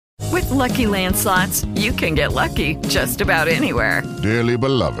Lucky Land Slots, you can get lucky just about anywhere. Dearly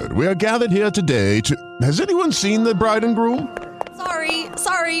beloved, we are gathered here today to... Has anyone seen the bride and groom?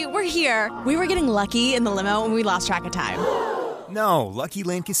 Sorry, we're here. We were getting lucky in the limo and we lost track of time. No, Lucky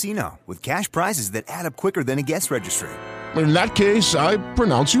Land Casino, with cash prizes that add up quicker than a guest registry. In that case, I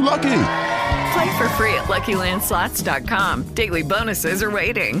pronounce you lucky. Play for free at LuckyLandSlots.com. Daily bonuses are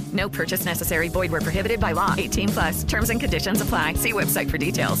waiting. No purchase necessary. Void where prohibited by law. 18+. Terms and conditions apply. See website for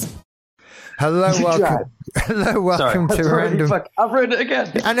details. Hello, welcome to Random... I've read it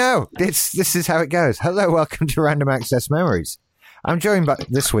again. I know. This is how it goes. Hello, welcome to Random Access Memories. I'm joined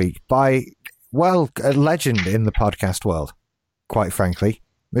this week by, a legend in the podcast world, quite frankly,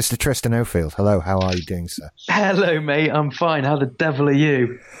 Mr. Tristan Ofield. Hello, how are you doing, sir? Hello, mate. I'm fine. How the devil are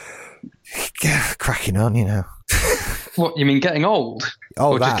you? Cracking on, you know. What, you mean getting old?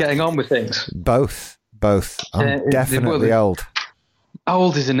 Oh, or just getting on with things? Both. I'm definitely old.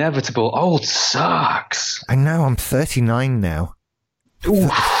 Old is inevitable. Old sucks. I know, I'm 39 now. Ooh,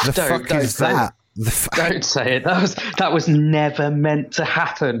 the fuck is that? Don't say it. That was never meant to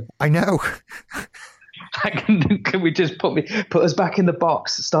happen. I know. Can we just put us back in the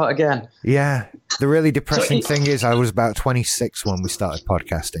box, start again? Yeah. The really depressing thing is I was about 26 when we started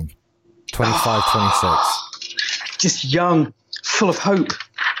podcasting. 25, 26. Just young, full of hope.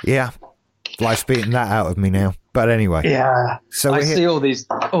 Yeah. Life's beating that out of me now. But anyway. Yeah. So I see all these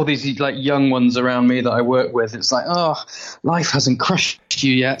like young ones around me that I work with. It's like, life hasn't crushed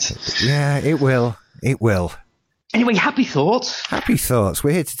you yet. Yeah, it will. It will. Anyway, happy thoughts. Happy thoughts.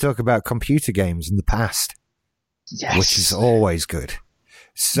 We're here to talk about computer games in the past. Yes. Which is always good.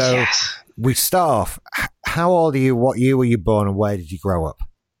 So we start off. How old are you? What year were you born and where did you grow up?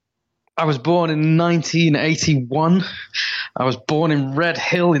 I was born in 1981. I was born in Red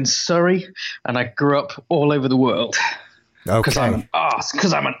Hill in Surrey, and I grew up all over the world. Okay. Because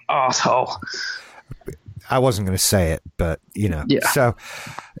I'm an arsehole. I wasn't going to say it, but, you know. Yeah.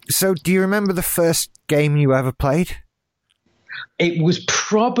 So do you remember the first game you ever played? It was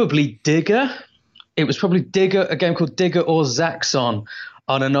probably Digger. A game called Digger or Zaxxon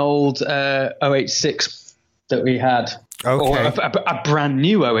on an old 086 that we had. Okay. Or a brand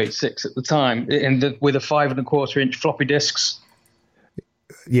new 086 at the time, with a 5.25-inch floppy disks.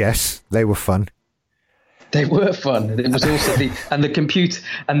 Yes, they were fun. They were fun. It was also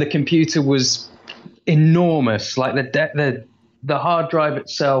the computer was enormous. Like the hard drive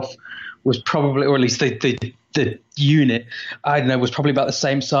itself was probably, or at least the unit, I don't know, was probably about the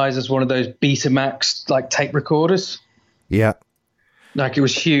same size as one of those Betamax like tape recorders. Yeah. Like it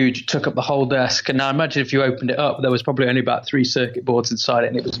was huge, took up the whole desk. And now imagine if you opened it up, there was probably only about 3 circuit boards inside it,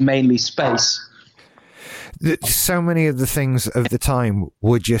 and it was mainly space. So many of the things of the time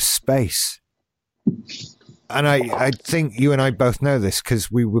were just space. And I think you and I both know this because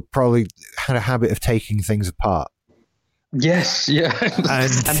we were probably had a habit of taking things apart. Yes, yeah.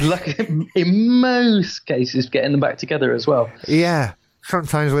 And lucky, in most cases, getting them back together as well. Yeah.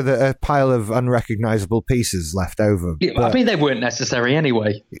 Sometimes with a pile of unrecognizable pieces left over. Yeah, I mean, they weren't necessary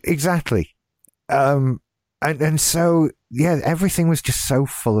anyway. Exactly. And so, yeah, everything was just so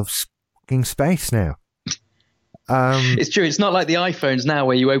full of fucking space now. It's true. It's not like the iPhones now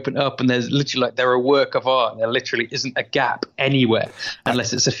where you open it up and there's literally like they're a work of art. And there literally isn't a gap anywhere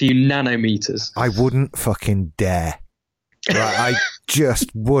unless it's a few nanometers. I wouldn't fucking dare. Right, I just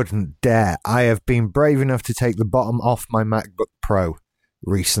wouldn't dare. I have been brave enough to take the bottom off my MacBook Pro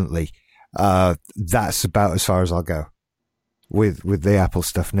recently. That's about as far as I'll go with the Apple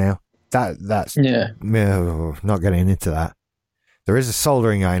stuff now. That's no, not getting into that. There is a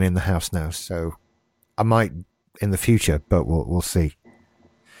soldering iron in the house now, so I might in the future, but we'll see.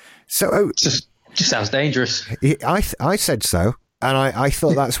 So just sounds dangerous. I said so. And I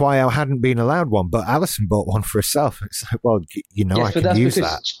thought that's why I hadn't been allowed one, but Alison bought one for herself. It's like, well, you know, I can use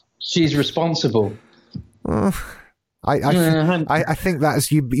that. She's responsible. I think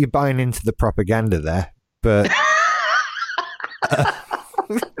that's you're buying into the propaganda there, but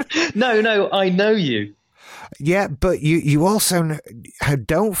no, I know you. Yeah, but you also know,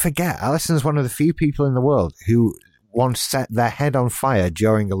 don't forget, Alison's one of the few people in the world who once set their head on fire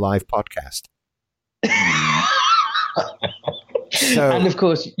during a live podcast. So, and of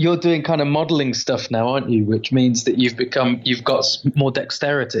course, you're doing kind of modeling stuff now, aren't you? Which means that you've got more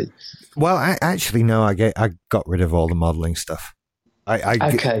dexterity. Well, actually, no. I got rid of all the modeling stuff.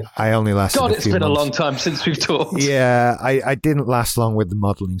 Okay. I only lasted. God, it's been months. a long time since we've talked. Yeah, I didn't last long with the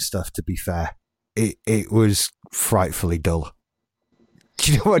modeling stuff. To be fair, it was frightfully dull.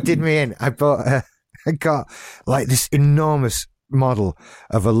 Do you know what did me in? I got like this enormous model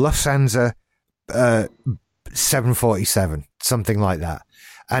of a Lufthansa 747, something like that.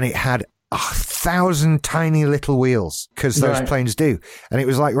 and it had 1,000 tiny little wheels, because those planes do. And it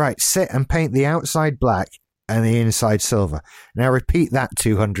was like, right, sit and paint the outside black and the inside silver. Now repeat that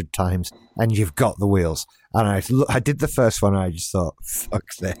 200 times and you've got the wheels. And I did the first one and I just thought, fuck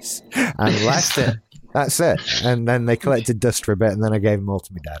this. And left it. That's it. And then they collected dust for a bit and then I gave them all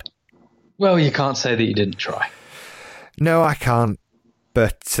to my dad. Well, you can't say that you didn't try. No, I can't.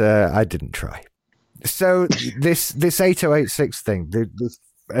 But I didn't try. So this 8086 thing, this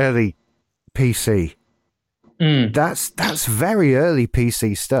early PC, that's very early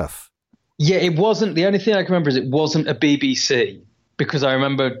PC stuff. Yeah, it wasn't. The only thing I can remember is it wasn't a BBC, because I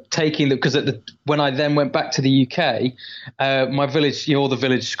remember taking when I then went back to the UK, my village, all the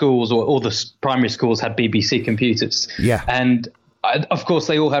village schools or all the primary schools had BBC computers. Yeah. And of course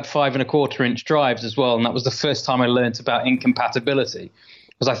they all had 5.25-inch drives as well. And that was the first time I learned about incompatibility,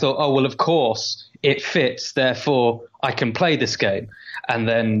 because I thought, oh, well, of course it fits, therefore I can play this game. And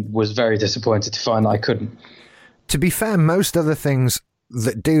then was very disappointed to find that I couldn't. To be fair, most other things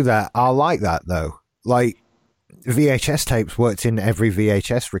that do that are like that, though. Like VHS tapes worked in every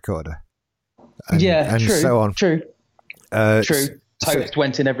VHS recorder. And true, so on. True. Toast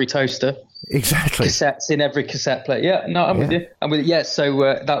went in every toaster. Exactly. Cassettes in every cassette player. Yeah, no, I'm with you. Yeah,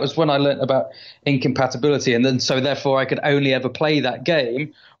 so that was when I learnt about incompatibility, and then so therefore I could only ever play that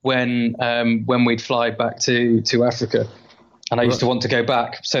game when we'd fly back to Africa. And I used to want to go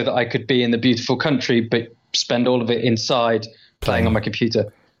back so that I could be in the beautiful country, but spend all of it inside playing on my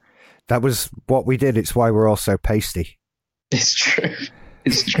computer. That was what we did. It's why we're all so pasty. It's true.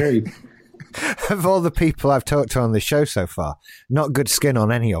 It's true. Of all the people I've talked to on the show so far, not good skin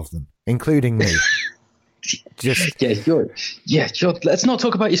on any of them, including me. Let's not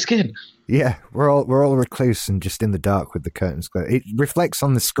talk about your skin. Yeah, we're all recluse and just in the dark with the curtains closed. It reflects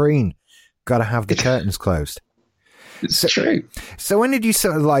on the screen. Got to have the curtains closed. It's true. So when did you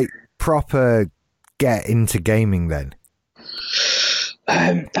sort of like proper get into gaming then?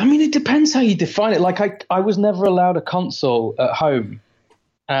 It depends how you define it. Like I was never allowed a console at home.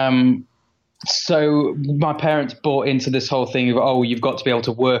 So my parents bought into this whole thing of, oh, you've got to be able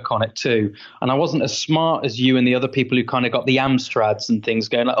to work on it too. And I wasn't as smart as you and the other people who kind of got the Amstrads and things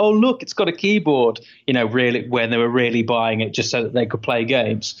going like, oh, look, it's got a keyboard, really, when they were really buying it just so that they could play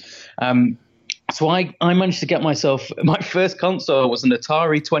games. So I managed to get myself, my first console was an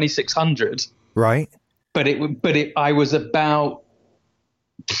Atari 2600. Right. But I was about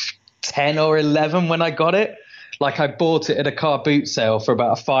 10 or 11 when I got it. Like I bought it at a car boot sale for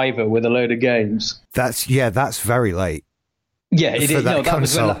about $5 with a load of games. That's very late. Yeah, it is. No, that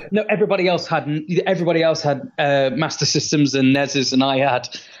was when, everybody else had Master Systems and NESs, and I had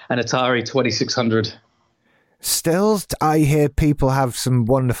an Atari 2600. Still, I hear people have some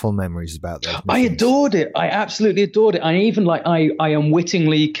wonderful memories about those machines. I adored it. I absolutely adored it. I even I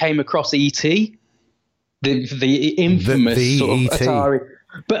unwittingly came across E.T., the infamous sort of Atari.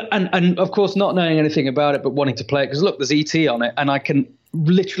 But and of course not knowing anything about it, but wanting to play it because look, there's E.T. on it, and I can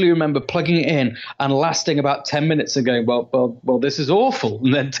literally remember plugging it in and lasting about 10 minutes and going, well, this is awful,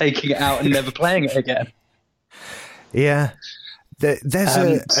 and then taking it out and never playing it again. Yeah, there's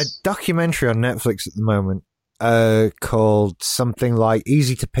a documentary on Netflix at the moment called something like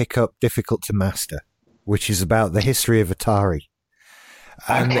 "Easy to Pick Up, Difficult to Master," which is about the history of Atari.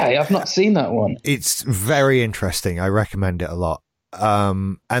 Okay, I've not seen that one. It's very interesting. I recommend it a lot.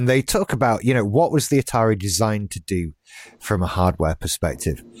 And they talk about, what was the Atari designed to do from a hardware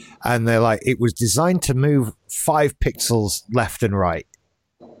perspective? And they're like, it was designed to move 5 pixels left and right.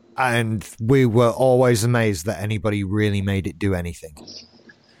 And we were always amazed that anybody really made it do anything.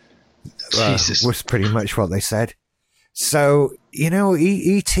 Jesus. Was pretty much what they said. So,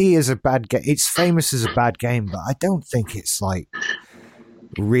 E.T. is a bad game. It's famous as a bad game, but I don't think it's like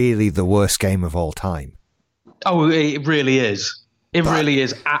really the worst game of all time. Oh, it really is. It really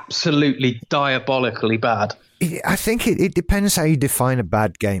is absolutely diabolically bad. I think it depends how you define a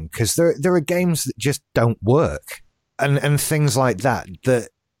bad game, because there are games that just don't work, and things like that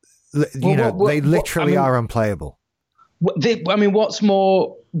they literally are unplayable. What's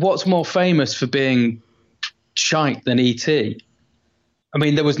more famous for being shite than E.T.?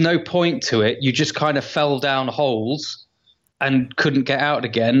 There was no point to it. You just kind of fell down holes and couldn't get out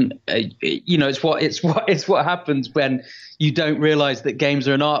again. It's what happens when you don't realize that games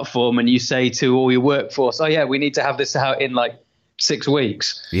are an art form and you say to all your workforce, oh yeah, we need to have this out in like 6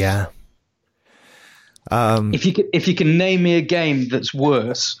 weeks. Yeah. If you can name me a game that's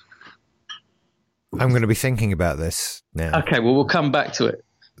worse. I'm going to be thinking about this now. Okay, well, we'll come back to it.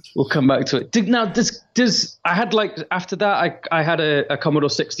 I had after that, I had a Commodore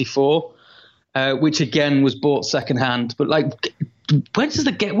 64, which again was bought secondhand, but when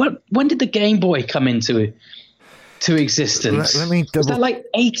did the Game Boy come into existence? Let me double.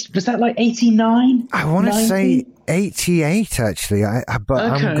 Was that like 89? I want to say 88 actually.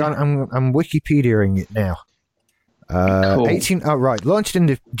 But Okay. I'm Wikipediaing it now. Cool. 18. Oh right, launched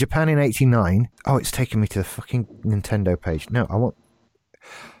in Japan in 89. Oh, it's taking me to the fucking Nintendo page. No, I want.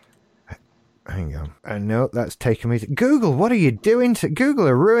 Hang on. No, that's taking me to Google. What are you doing? Google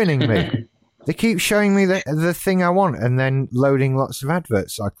are ruining me. They keep showing me the thing I want and then loading lots of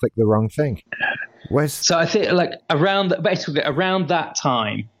adverts. So I click the wrong thing. So I think like around that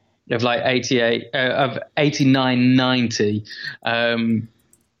time of like 88, of 89, 90,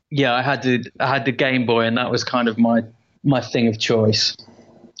 yeah, I had the Game Boy, and that was kind of my thing of choice.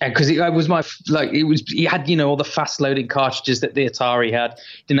 Because it had all the fast loading cartridges that the Atari had.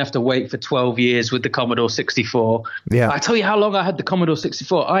 Didn't have to wait for 12 years with the Commodore 64. Yeah, I tell you how long I had the Commodore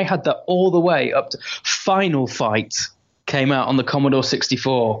 64. I had that all the way up to Final Fight came out on the Commodore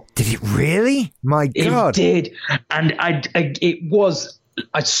 64. Did it really? My God, it did, and it was.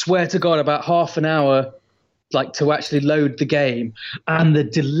 I swear to God, about half an hour, like to actually load the game, and the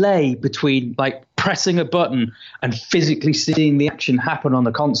delay between like pressing a button and physically seeing the action happen on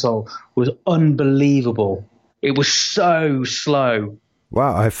the console was unbelievable. It was so slow.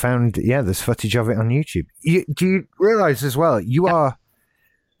 Wow, I found there's footage of it on YouTube. Do you realize as well? You are.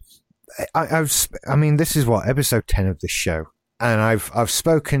 I mean, this is what episode 10 of this show, and I've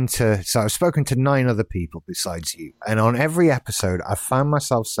spoken to 9 other people besides you, and on every episode, I found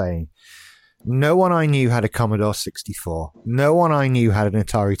myself saying, no one I knew had a Commodore 64. No one I knew had an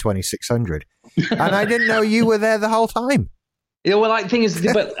Atari 2600. And I didn't know you were there the whole time. Yeah, well, like, the thing is,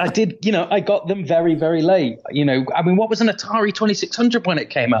 but I did, I got them very, very late. I mean, what was an Atari 2600 when it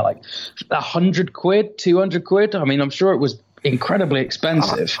came out? Like 100 quid, 200 quid? I mean, I'm sure it was incredibly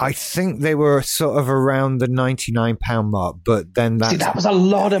expensive. I think they were sort of around the £99 mark, but then that was a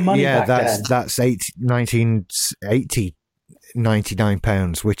lot of money back then. That's 1980.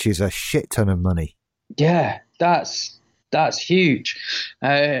 £99, which is a shit ton of money. Yeah, that's huge.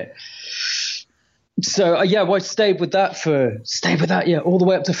 So I stayed with that all the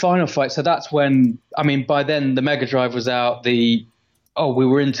way up to Final Fight. So that's when, I mean, by then the Mega Drive was out. We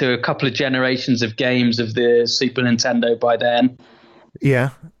were into a couple of generations of games of the Super Nintendo by then.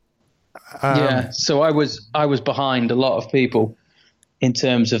 Yeah. So I was behind a lot of people in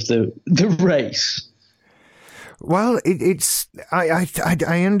terms of the race. Well, I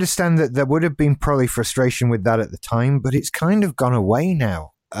understand that there would have been probably frustration with that at the time, but it's kind of gone away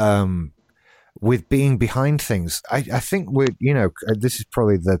now with being behind things. I think this is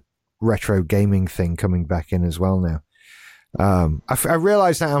probably the retro gaming thing coming back in as well now. I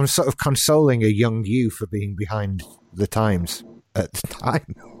realize that I'm sort of consoling a young you for being behind the times at the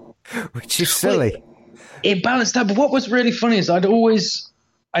time, which is silly. Well, it balanced out, but what was really funny is I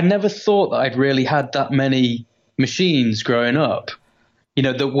never thought that I'd really had that many machines growing up,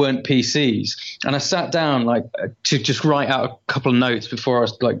 that weren't PCs, and I sat down to just write out a couple of notes before I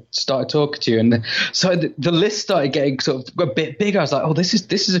started talking to you, and so the list started getting sort of a bit bigger. I was like, oh, this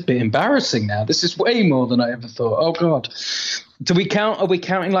is a bit embarrassing now. This is way more than I ever thought. Oh God. Are we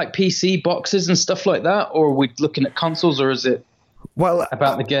counting like PC boxes and stuff like that, or are we looking at consoles, or is it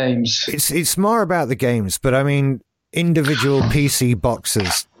about the games? It's more about the games, but I mean individual PC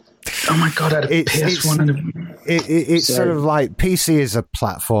boxes. Oh my God, I had a PS1 it's sort of like PC is a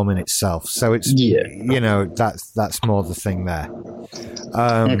platform in itself, so it's that's more the thing there.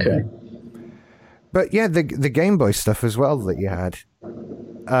 Okay, but yeah, the Game Boy stuff as well that you had.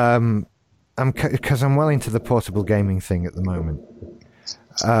 Because I'm well into the portable gaming thing at the moment.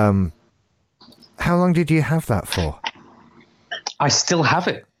 How long did you have that for? I still have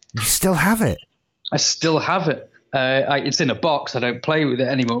it. You still have it? I still have it. It's in a box. I don't play with it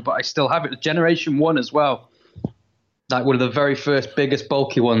anymore, but I still have it. Generation 1 as well. Like one of the very first, biggest,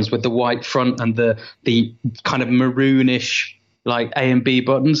 bulky ones with the white front and the kind of maroonish like A and B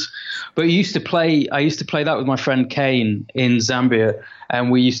buttons. But I used to play that with my friend Kane in Zambia,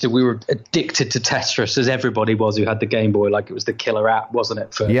 and we were addicted to Tetris, as everybody was who had the Game Boy. Like it was the killer app, wasn't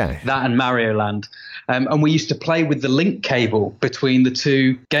it? For that and Mario Land. And we used to play with the link cable between the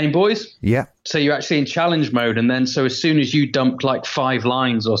two Game Boys. Yeah. So you're actually in challenge mode, and then so as soon as you dumped like 5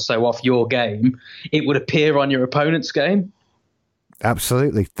 lines or so off your game, it would appear on your opponent's game.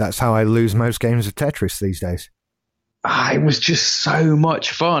 Absolutely. That's how I lose most games of Tetris these days. It was just so much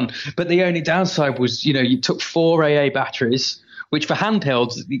fun. But the only downside was, you took 4 AA batteries, which for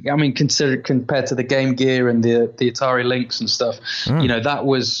handhelds, I mean, compared to the Game Gear and the Atari Lynx and stuff, it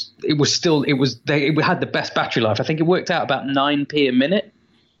had the best battery life. I think it worked out about 9p a minute.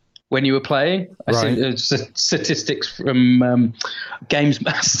 when you were playing. I Right. see statistics from Games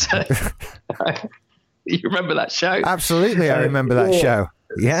Master. You remember that show? Absolutely, I remember that show.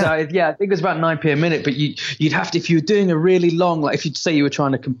 Yeah. So, yeah, I think it was about 9p a minute, but you'd have to, if you were doing a really long, like if you'd say you were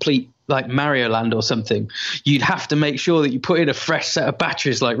trying to complete like Mario Land or something, you'd have to make sure that you put in a fresh set of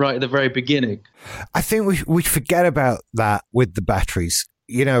batteries like right at the very beginning. I think we forget about that with the batteries.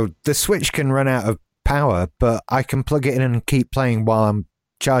 You know, the Switch can run out of power, but I can plug it in and keep playing while I'm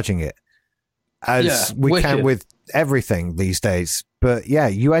charging it, as we can with everything these days. But yeah,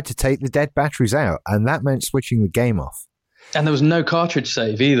 you had to take the dead batteries out, and that meant switching the game off. And there was no cartridge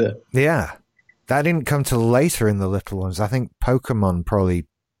save either. Yeah, that didn't come till later in the little ones. I think Pokemon probably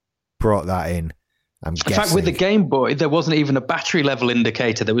brought that in. In fact, with the Game Boy, there wasn't even a battery level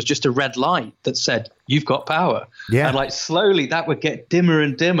indicator. There was just a red light that said, you've got power. Yeah. And like slowly that would get dimmer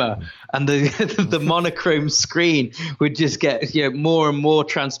and dimmer. And the monochrome screen would just get more and more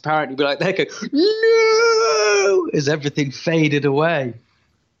transparent. You'd be like, there you go, no, as everything faded away.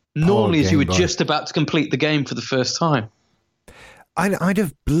 Normally, as you were just about to complete the game for the first time. I'd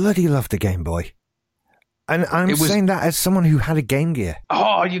have bloody loved a Game Boy. And I'm saying that as someone who had a Game Gear. Oh,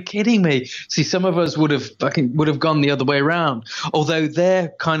 are you kidding me? See, some of us would have gone the other way around. Although their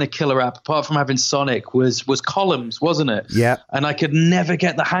kind of killer app, apart from having Sonic, was Columns, wasn't it? Yeah. And I could never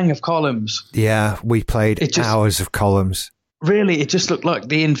get the hang of Columns. Yeah, we played hours of Columns. Really, it just looked like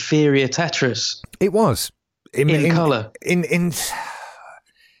the inferior Tetris. It was. In colour.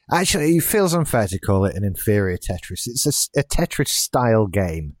 Actually, it feels unfair to call it an inferior Tetris. It's a Tetris-style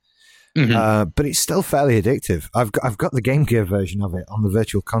game. Mm-hmm. But it's still fairly addictive. I've got the Game Gear version of it on the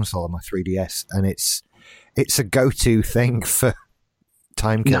Virtual Console on my 3DS, and it's a go-to thing for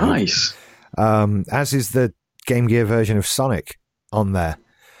time killing. Nice. As is the Game Gear version of Sonic on there.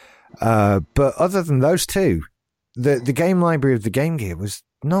 But other than those two, the game library of the Game Gear was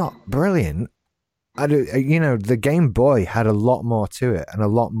not brilliant. The Game Boy had a lot more to it and a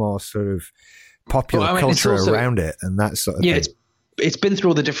lot more sort of popular culture around it and that sort of thing. It's been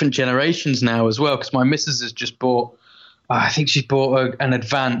through all the different generations now as well, because my missus has just bought, I think she bought an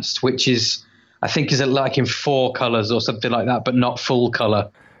Advanced, which is like in 4 colours or something like that, but not full colour.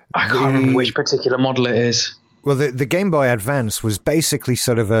 I can't remember which particular model it is. Well, the Game Boy Advance was basically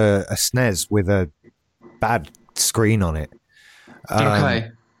sort of a SNES with a bad screen on it. Okay.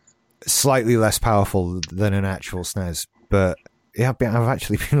 Slightly less powerful than an actual SNES, but yeah, I've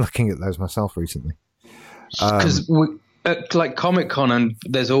actually been looking at those myself recently. Because like Comic-Con, and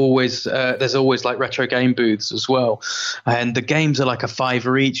there's always like retro game booths as well, and the games are like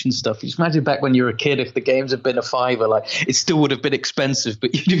 $5 each and stuff. You just imagine back when you were a kid, if the games had been $5, like it still would have been expensive,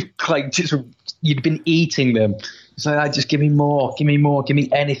 but you'd been eating them. So just give me more, give me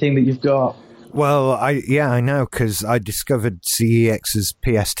anything that you've got. Well, I know, because I discovered CEX's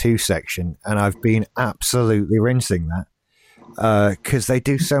PS2 section, and I've been absolutely rinsing that because they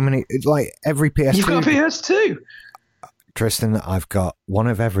do so many. Like every PS2, you've got a PS2. Tristan, I've got one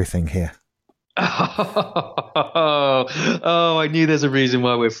of everything here. Oh, I knew there's a reason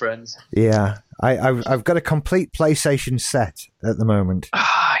why we're friends. Yeah, I've got a complete PlayStation set at the moment.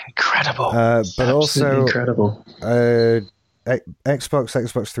 Incredible. But absolutely also incredible. Xbox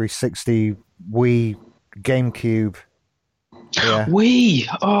 360, Wii, GameCube. Yeah. Wii.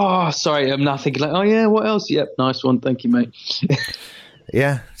 Oh, sorry, I'm not thinking like, oh yeah, what else? Yep, nice one, thank you, mate.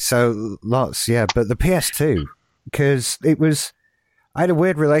 Yeah, so lots. Yeah, but the PS2. Because I had a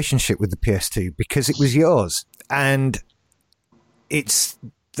weird relationship with the PS2 because it was yours, and there's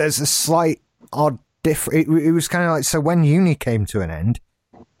a slight odd difference. It was kind of like, so when uni came to an end,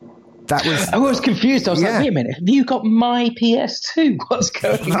 that was. I was confused. I was like, wait a minute, have you got my PS2? What's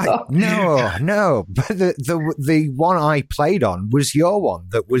going on? No, but the one I played on was your one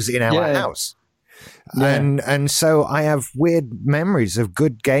that was in our house. Yeah. And so I have weird memories of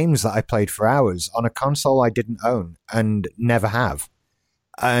good games that I played for hours on a console I didn't own and never have.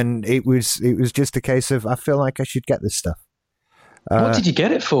 And it was just a case of, I feel like I should get this stuff. What did you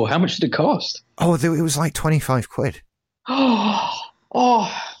get it for? How much did it cost? Oh, it was like 25 quid. That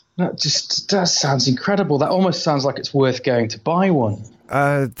sounds incredible. That almost sounds like it's worth going to buy one.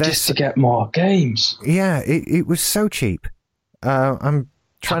 Just to get more games. Yeah, it was so cheap.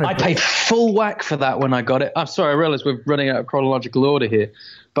 I paid full whack for that when I got it. I'm sorry, I realise we're running out of chronological order here,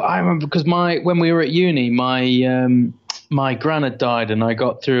 but I remember because when we were at uni, my gran had died, and I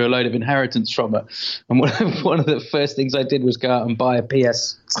got through a load of inheritance from her. And one of the first things I did was go out and buy a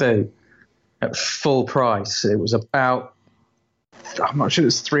PS2 at full price. It was about, I'm not sure it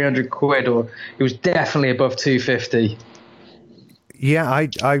was 300 quid, or it was definitely above 250. Yeah,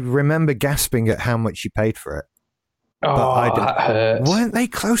 I remember gasping at how much you paid for it. Oh, that hurts. Weren't they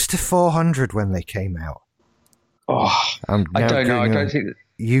close to 400 when they came out? Oh, I don't know. I don't think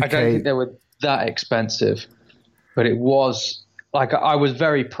they were that expensive, but it was like I was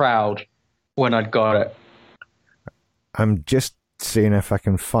very proud when I'd got it. I'm just seeing if I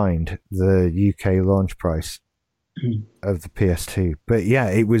can find the UK launch price of the PS2. But yeah,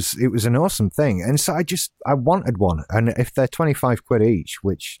 it was an awesome thing, and so I wanted one. And if they're 25 quid each,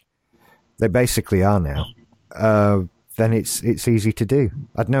 which they basically are now, then it's easy to do.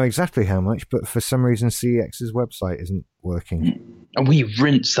 I'd know exactly how much, but for some reason CEX's website isn't working. And we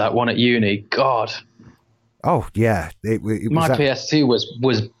rinsed that one at uni. God. Oh yeah, my PS2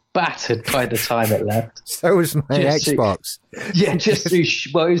 was battered by the time it left. So was my Xbox.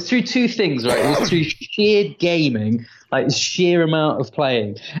 It was through two things, right? It was through sheer gaming, like the sheer amount of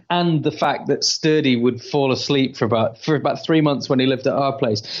playing, and the fact that Sturdy would fall asleep for about 3 months when he lived at our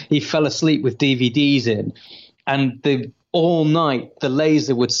place. He fell asleep with DVDs in, and all night the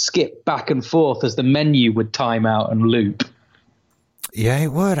laser would skip back and forth as the menu would time out and loop. Yeah,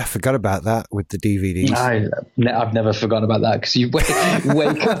 it would. I forgot about that with the DVDs. I've never forgotten about that, because you wake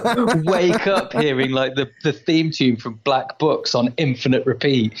up hearing like the theme tune from Black Books on infinite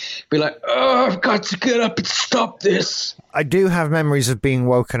repeat. Be like, oh, I've got to get up and stop this. I do have memories of being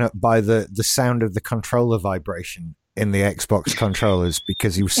woken up by the sound of the controller vibration in the Xbox controllers,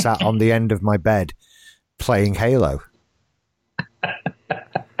 because he was sat on the end of my bed playing Halo.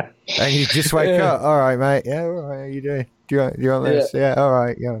 And you just wake up. All right, mate. Yeah, all right. How you doing? Do you want this? Yeah, all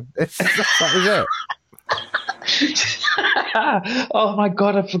right. Yeah. That was it. Oh my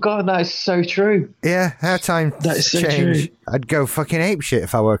God, I've forgotten. That is so true. Yeah, how times change. True. I'd go fucking apeshit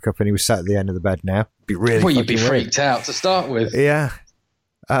if I woke up and he was sat at the end of the bed now. You'd be freaked out to start with. Yeah.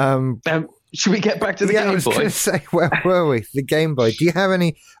 Should we get back to the Game Boy? I was going to say, where were we? The Game Boy. Do you have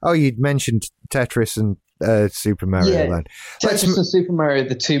any... Oh, you'd mentioned Tetris and Super Mario Land. Tetris and Super Mario are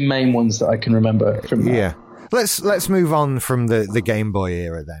the two main ones that I can remember from that. Yeah. Let's move on from the Game Boy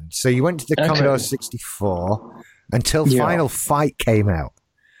era then. So you went to the Commodore 64 until Final Fight came out.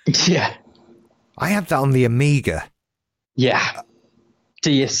 Yeah. I had that on the Amiga. Yeah.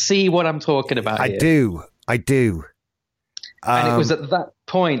 Do you see what I'm talking about here? I do. And it was at that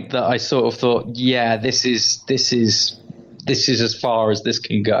point that I sort of thought, yeah, this is as far as this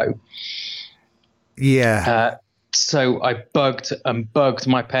can go. Yeah. So I bugged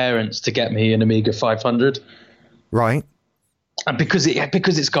my parents to get me an Amiga 500. Right. And because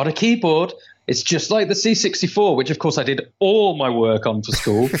it's got a keyboard, it's just like the C64, which of course I did all my work on for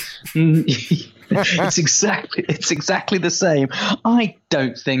school. It's exactly the same. I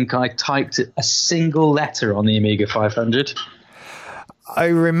don't think I typed a single letter on the Amiga 500. I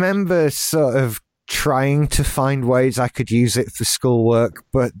remember sort of trying to find ways I could use it for schoolwork,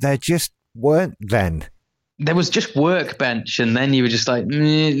 but there just weren't then. There was just Workbench, and then you were just like,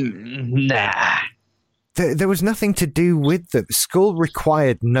 nah. There was nothing to do with them. School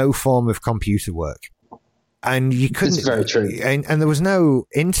required no form of computer work. And you couldn't... That's very true. And there was no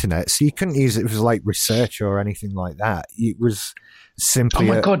internet, so you couldn't use it for like research or anything like that. It was simply...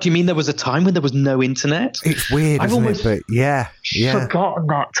 Oh my God, do you mean there was a time when there was no internet? It's weird, isn't it? But yeah. Forgotten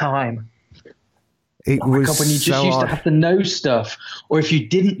that time. It was God, when you just used to have to know stuff. Or if you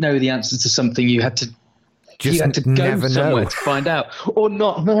didn't know the answer to something, you had to go somewhere to find out. Or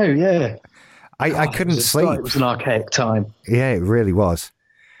not know, yeah. I couldn't sleep. It was an archaic time. Yeah, it really was.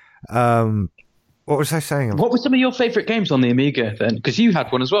 What was I saying? What were some of your favourite games on the Amiga then? Because you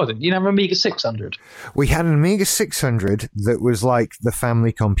had one as well, didn't you? You have an Amiga 600. We had an Amiga 600 that was like the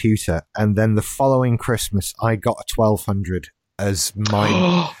family computer, and then the following Christmas I got a 1200 as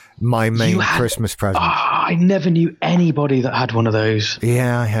my main Christmas present. I never knew anybody that had one of those.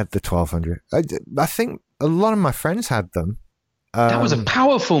 Yeah, I had the 1200. I think a lot of my friends had them. That was a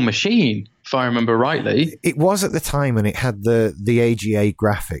powerful machine, if I remember rightly. It was at the time, and it had the AGA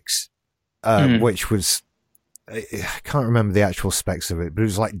graphics, which was... I can't remember the actual specs of it, but it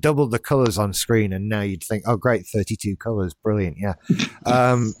was like double the colours on screen, and now you'd think, oh, great, 32 colours, brilliant, yeah.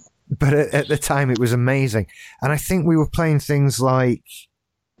 But at the time, it was amazing. And I think we were playing things like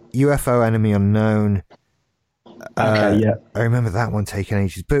UFO Enemy Unknown. I remember that one taking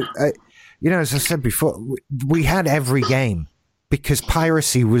ages. But, as I said before, we had every game because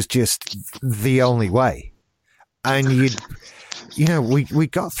piracy was just the only way. And we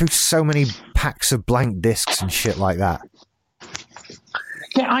got through so many packs of blank discs and shit like that.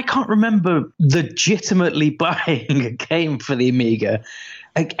 Yeah, I can't remember legitimately buying a game for the Amiga,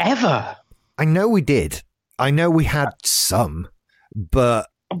 like, ever. I know we did. I know we had some, but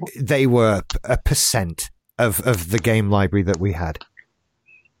they were a percent of the game library that we had.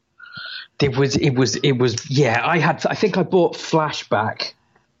 It was. Yeah, I think I bought Flashback.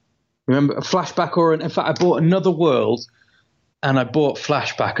 Remember Flashback, in fact, I bought Another World, and I bought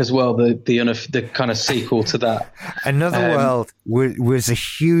Flashback as well. The kind of sequel to that. Another World was a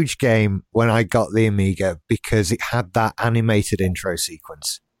huge game when I got the Amiga because it had that animated intro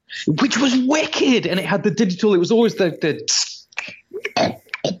sequence, which was wicked, and it had the digital. It was always the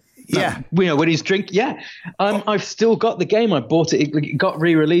yeah, when he's drinking. Yeah, I've still got the game. I bought it. It got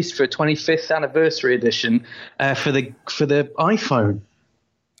re-released for a 25th anniversary edition for the iPhone.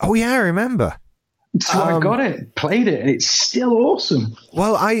 Oh yeah, I remember. So I got it, played it, and it's still awesome.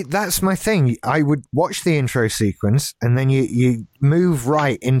 Well, that's my thing. I would watch the intro sequence, and then you move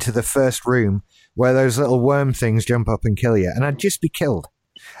right into the first room where those little worm things jump up and kill you, and I'd just be killed.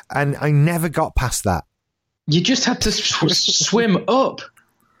 And I never got past that. You just had to swim up.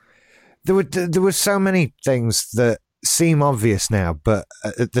 There were so many things that seem obvious now, but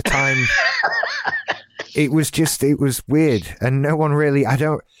at the time, it was weird, and no one really.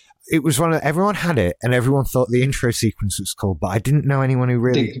 It was everyone had it, and everyone thought the intro sequence was cool, but I didn't know anyone who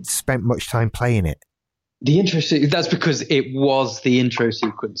really spent much time playing it. The intro that's because it was the intro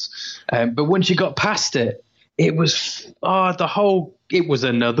sequence. But once you got past it, it was it was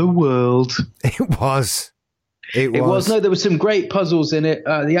another world. It was. No, there were some great puzzles in it.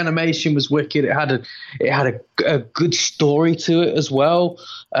 The animation was wicked. It had a good story to it as well.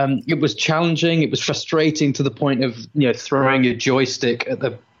 It was challenging. It was frustrating to the point of throwing a joystick at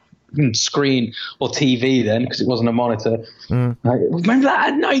the screen or TV then, because it wasn't a monitor. Remember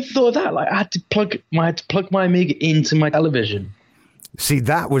that? I thought that I had to plug my Amiga into my television. See,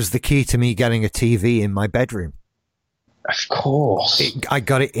 that was the key to me getting a TV in my bedroom. Of course, I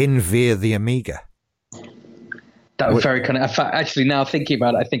got it in via the Amiga. That was very kind of. In fact, actually, now thinking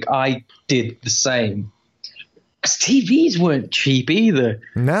about it, I think I did the same. Because TVs weren't cheap either.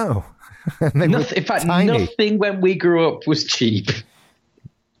 No, in fact, tiny. Nothing when we grew up was cheap.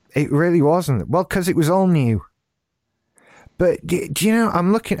 It really wasn't. Well, because it was all new. But do you know?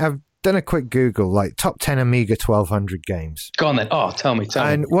 I've done a quick Google, like top 10 Amiga 1200 games. Go on then. Oh, tell me.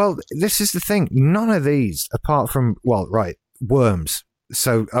 And well, this is the thing. None of these, apart from Worms.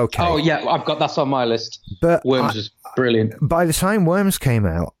 So okay. Oh yeah, that's on my list. But Worms is brilliant. By the time Worms came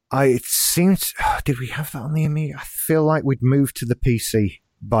out, did we have that on the Amiga? I feel like we'd moved to the PC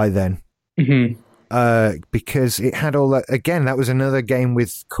by then. Mm-hmm. Because it had all that. Again, that was another game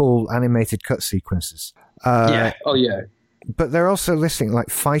with cool animated cut sequences. Yeah. Oh yeah. But they're also listing like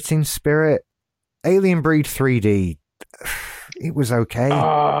Fighting Spirit, Alien Breed 3D. It was okay.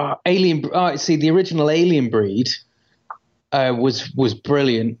 See, the original Alien Breed was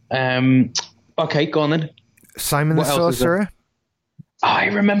brilliant. Okay, go on then. Simon the Sorcerer. I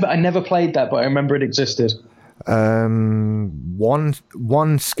remember. I never played that, but I remember it existed.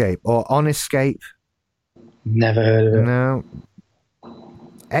 OneScape or OnEscape. Never heard of it. No.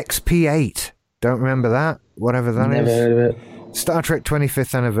 XP8. Don't remember that. Whatever that is. Never heard of it. Star Trek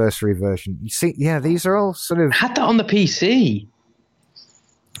 25th anniversary version. You see, yeah, these are all sort of. I had that on the PC.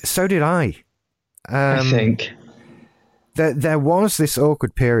 So did I. I think. There was this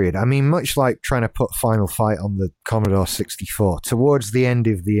awkward period. I mean, much like trying to put Final Fight on the Commodore 64, towards the end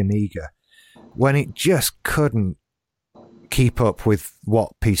of the Amiga, when it just couldn't keep up with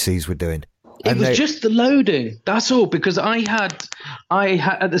what PCs were doing. It was just the loading. That's all. Because I had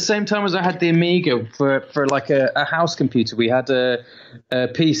at the same time as I had the Amiga for like a house computer, we had a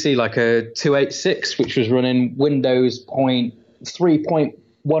PC like a 286, which was running Windows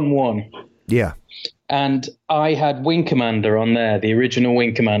 3.11. Yeah. And I had Wing Commander on there, the original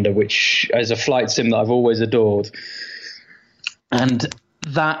Wing Commander, which is a flight sim that I've always adored. And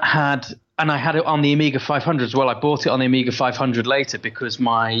I had it on the Amiga 500 as well. I bought it on the Amiga 500 later because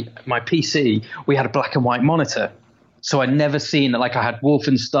my PC, we had a black and white monitor. So I'd never seen, like I had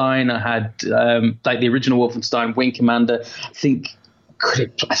Wolfenstein, I had like the original Wolfenstein, Wing Commander. I think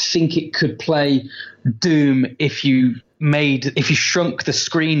it could play Doom if you shrunk the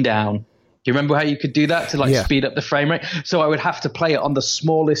screen down. Do you remember how you could do that to speed up the frame rate? So I would have to play it on the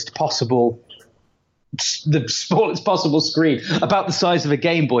smallest possible screen, about the size of a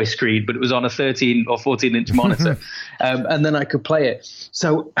Game Boy screen, but it was on a 13 or 14 inch monitor. And then I could play it.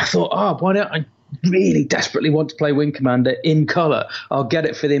 So I thought, why don't I really desperately want to play Wing Commander in color? I'll get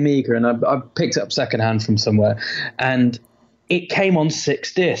it for the Amiga. And I picked it up secondhand from somewhere. And it came on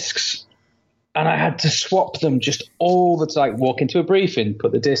 6 discs. And I had to swap them just all the time. Walk into a briefing,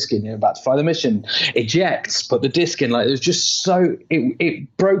 put the disc in, about to fly the mission, eject, put the disc in. Like, it was just so it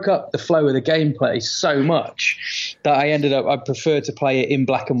broke up the flow of the gameplay so much that I preferred to play it in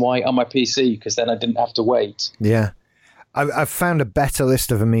black and white on my PC because then I didn't have to wait. Yeah. I've found a better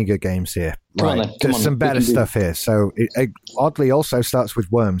list of Amiga games here. Come on then, come There's on, some we better can do stuff here. So it oddly also starts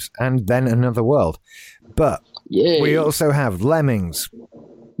with Worms and then Another World. But Yay. we also have Lemmings.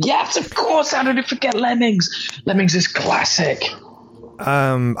 Yes, of course. How did I forget Lemmings? Lemmings is classic.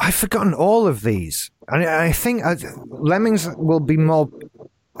 I've forgotten all of these. And I think Lemmings will be more...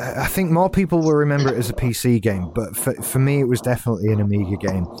 I think more people will remember it as a PC game, but for me, it was definitely an Amiga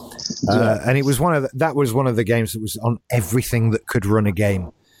game, and it was one of the games that was on everything that could run a game.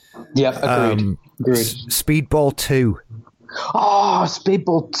 Yeah, agreed. Speedball 2. Oh,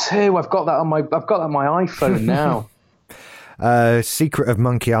 Speedball 2! I've got that on my iPhone now. Secret of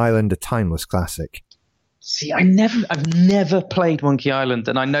Monkey Island, a timeless classic. See, I've never played Monkey Island,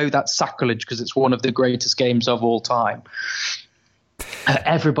 and I know that's sacrilege because it's one of the greatest games of all time.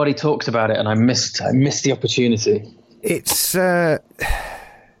 Everybody talks about it, and I missed the opportunity. It's it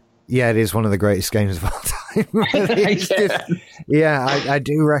is one of the greatest games of all time. I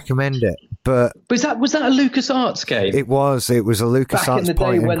do recommend it. But was that a LucasArts game? It was a LucasArts back in the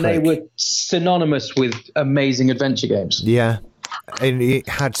day when they were synonymous with amazing adventure games. Yeah, and it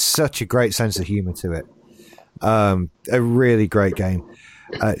had such a great sense of humor to it. A really great game.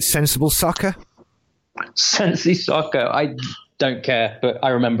 Sensible Soccer. Sensible Soccer. I don't care, but I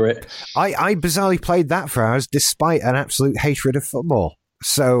remember it. I bizarrely played that for hours despite an absolute hatred of football.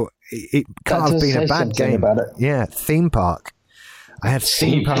 So it can't have been a bad game. About it. Yeah, Theme Park. I had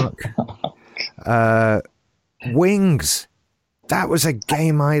Theme Park. Wings. That was a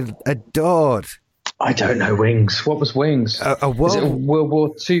game I adored. I don't know Wings. What was Wings? Is it a World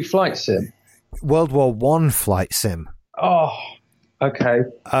War II flight sim? World War I flight sim. Oh, okay.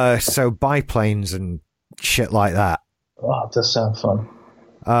 So biplanes and shit like that. Oh, it does sound fun.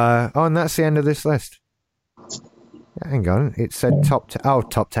 And that's the end of this list. Hang on, it said top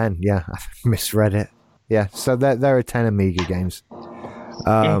 10. Yeah, I misread it. Yeah, so there are 10 Amiga games.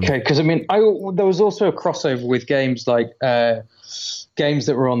 Okay, because I mean, there was also a crossover with games like games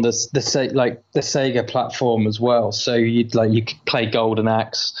that were on the Sega platform as well. So you could play Golden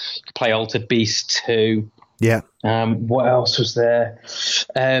Axe, you could play Altered Beast 2. Yeah. What else was there?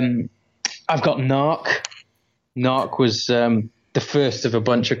 I've got Narc. Narc was the first of a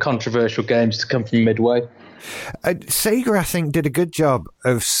bunch of controversial games to come from Midway. Sega, I think, did a good job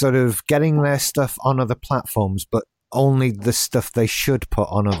of sort of getting their stuff on other platforms, but only the stuff they should put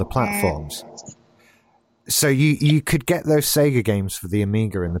on other platforms. So you could get those Sega games for the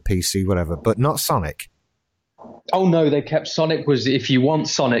Amiga and the PC, whatever, but not Sonic. Oh, no, they kept Sonic was, if you want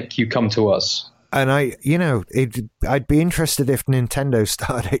Sonic, you come to us. And I'd be interested if Nintendo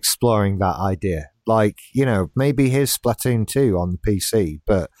started exploring that idea. Like, maybe here's Splatoon 2 on the PC,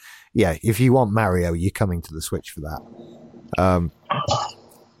 but yeah, if you want Mario, you're coming to the Switch for that.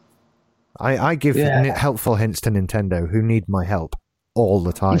 I give helpful hints to Nintendo, who need my help all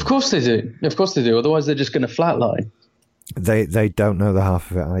the time. Of course they do. Otherwise, they're just going to flatline. They don't know the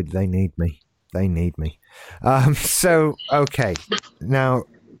half of it. They need me. So, okay. Now,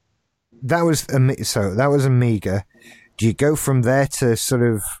 that was Amiga. Do you go from there to sort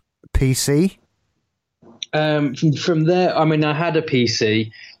of PC? From there, I mean, I had a PC,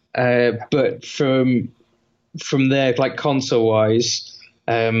 but from there, like console-wise,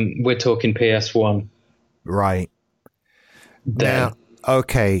 we're talking PS1. Right. Now,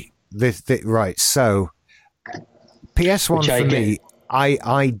 okay. Right, so PS1 for me,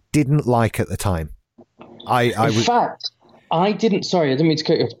 I didn't like at the time. In fact, I didn't mean to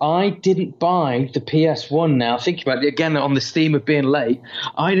cut you off. I didn't buy the PS1 now. Think about it again on the theme of being late.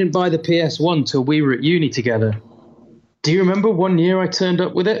 I didn't buy the PS1 till we were at uni together. Do you remember one year I turned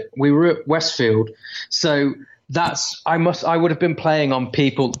up with it? We were at Westfield. So I would have been playing on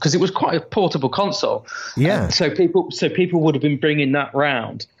people because it was quite a portable console. Yeah. So people would have been bringing that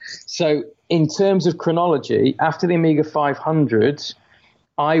round. So in terms of chronology, after the Amiga 500,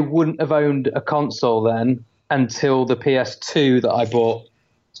 I wouldn't have owned a console then until the PS2 that I bought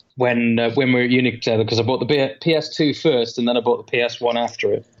when we were at uni together, because I bought the PS2 first and then I bought the PS1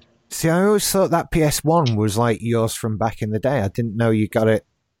 after it. See, I always thought that PS1 was like yours from back in the day. I didn't know you got it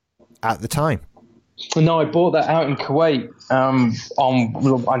at the time. No, I bought that out in Kuwait on,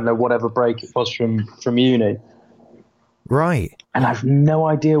 I don't know, whatever break it was from uni. Right. And I've no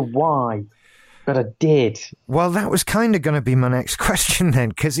idea why, but I did. Well, that was kind of going to be my next question then,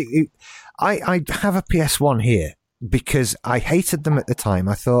 because I have a PS1 here because I hated them at the time.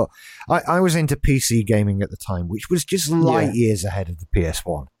 I thought I was into PC gaming at the time, which was just light years ahead of the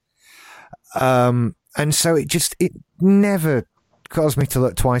PS1. And so it never caused me to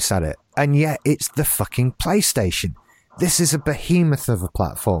look twice at it. And yet it's the fucking PlayStation. This is a behemoth of a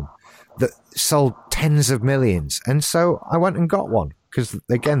platform that sold tens of millions. And so I went and got one because,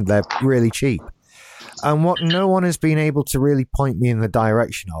 again, they're really cheap. And what no one has been able to really point me in the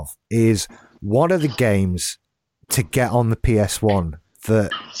direction of is what are the games to get on the PS1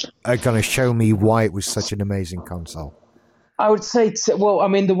 that are going to show me why it was such an amazing console. I would say,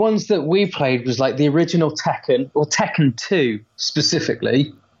 the ones that we played was like the original Tekken, or Tekken 2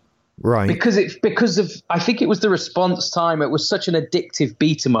 specifically. Right. Because of, I think it was the response time. It was such an addictive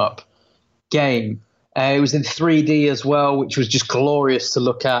beat 'em up game. It was in 3D as well, which was just glorious to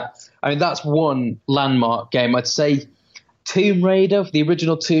look at. I mean, that's one landmark game. I'd say Tomb Raider, the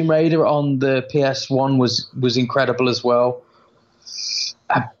original Tomb Raider on the PS1 was incredible as well.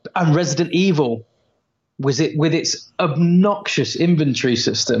 And Resident Evil was it with its obnoxious inventory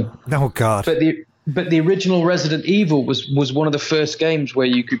system. Oh God! But the original Resident Evil was one of the first games where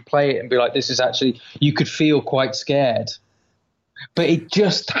you could play it and be like, this is actually, you could feel quite scared. But it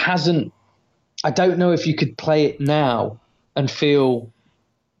just hasn't. I don't know if you could play it now and feel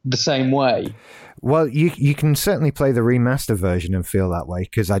the same way. Well, you can certainly play the remaster version and feel that way,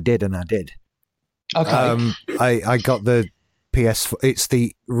 because I did. Okay. I got the PS4. It's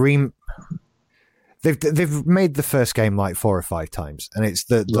the They've made the first game like 4 or 5 times, and it's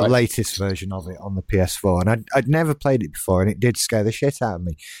the latest version of it on the PS4. And I'd never played it before, and it did scare the shit out of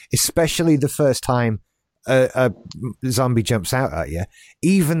me, especially the first time a zombie jumps out at you.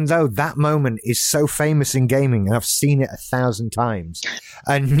 Even though that moment is so famous in gaming, and I've seen it 1,000 times,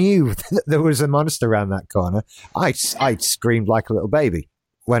 I knew that there was a monster around that corner. I screamed like a little baby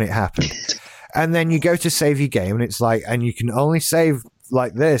when it happened. And then you go to save your game, and it's like, and you can only save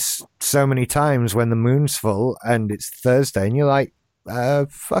like this so many times when the moon's full and it's Thursday, and you're like,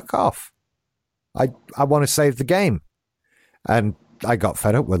 fuck off. I want to save the game. And I got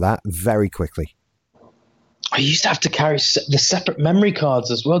fed up with that very quickly. I used to have to carry the separate memory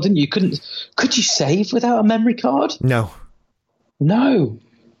cards as well, didn't you? Could you save without a memory card? No. Oh,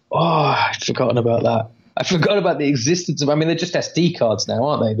 I'd forgotten about that. I forgot about the existence of, I mean, they're just SD cards now,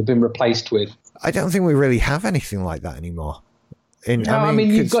 aren't they? They've been replaced with. I don't think we really have anything like that anymore. I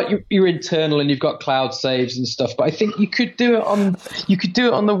mean you've got your internal, and you've got cloud saves and stuff, but I think you could do it on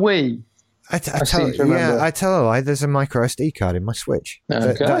the Wii. I tell a lie. There's a micro SD card in my Switch.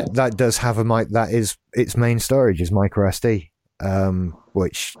 Okay. That does have a mic. That is its main storage is micro SD,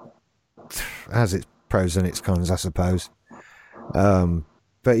 which has its pros and its cons, I suppose.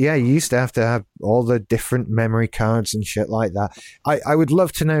 But yeah, you used to have all the different memory cards and shit like that. I would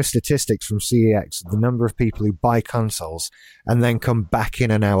love to know statistics from CEX, the number of people who buy consoles and then come back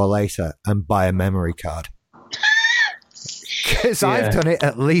in an hour later and buy a memory card. Because I've done it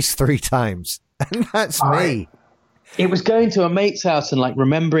at least 3 times, and that's me. It was going to a mate's house and like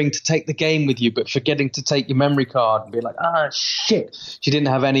remembering to take the game with you, but forgetting to take your memory card and be like, shit, you didn't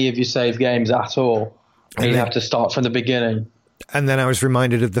have any of your saved games at all. And you have to start from the beginning. And then I was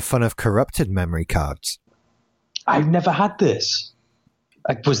reminded of the fun of corrupted memory cards. I've never had this.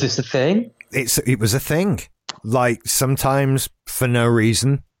 Was this a thing? It was a thing. Like, sometimes, for no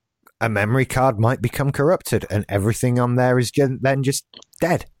reason, a memory card might become corrupted, and everything on there is then just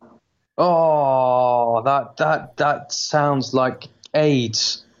dead. Oh, that sounds like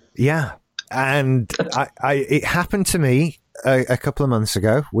AIDS. Yeah. And it happened to me a couple of months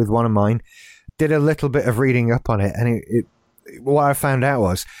ago with one of mine. Did a little bit of reading up on it, and what I found out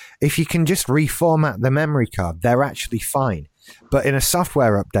was if you can just reformat the memory card, they're actually fine. But in a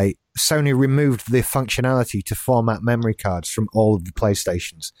software update, Sony removed the functionality to format memory cards from all of the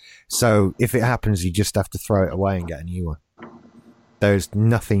PlayStations. So if it happens, you just have to throw it away and get a new one. There's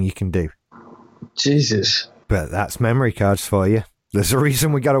nothing you can do. Jesus. But that's memory cards for you. There's a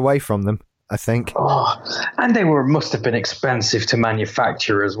reason we got away from them, I think. Oh, and they must have been expensive to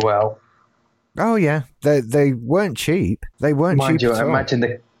manufacture as well. Oh, yeah. They weren't cheap. They weren't cheap at all. I imagine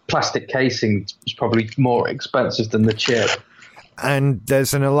the plastic casing was probably more expensive than the chip. And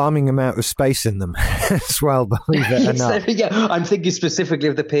there's an alarming amount of space in them as well, believe it or not. Yeah, I'm thinking specifically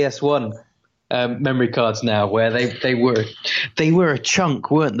of the PS1 memory cards now, where they were a chunk,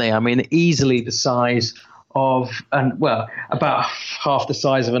 weren't they? I mean, easily the size of, about half the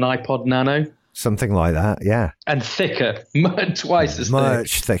size of an iPod Nano. Something like that, yeah. And thicker, twice as thick.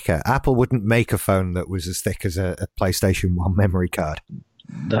 Much thicker. Apple wouldn't make a phone that was as thick as a PlayStation 1 memory card.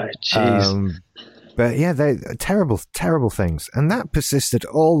 No, jeez. But yeah, they're terrible, terrible things. And that persisted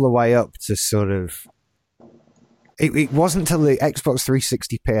all the way up to sort of... It wasn't until the Xbox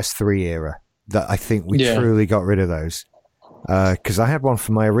 360 PS3 era that I think we truly got rid of those. Because I had one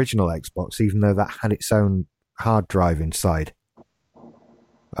for my original Xbox, even though that had its own hard drive inside.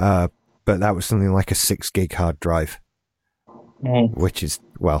 But that was something like a 6 gig hard drive, which is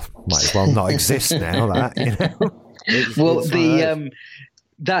well, might as well not exist now. That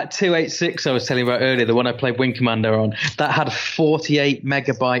that 286 I was telling you about earlier, the one I played Wing Commander on, that had a 48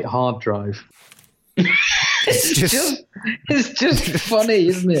 megabyte hard drive. It's just funny,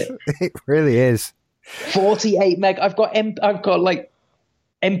 isn't it? It really is. 48 meg. I've got like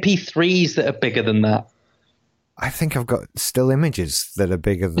MP3s that are bigger than that. I think I've got still images that are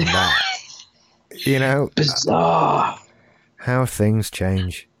bigger than that. Bizarre how things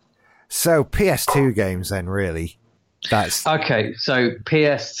change. So PS2 games then, really. That's okay. So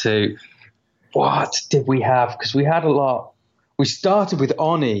PS2, what did we have? Because we had a lot. We started with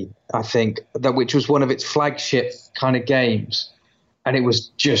Oni, I think, which was one of its flagship kind of games. And it was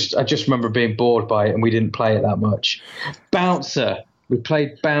I just remember being bored by it, and we didn't play it that much. Bouncer. We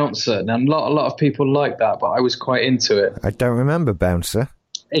played Bouncer. And a lot of people liked that, but I was quite into it. I don't remember Bouncer.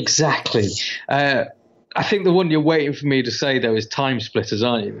 Exactly. I think the one you're waiting for me to say, though, is Time Splitters,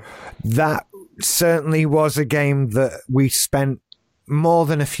 aren't you? That certainly was a game that we spent more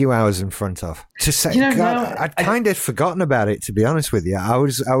than a few hours in front of. To say, I'd kind of forgotten about it, to be honest with you. I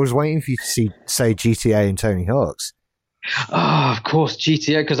was waiting for you to say GTA and Tony Hawk's. Oh, of course,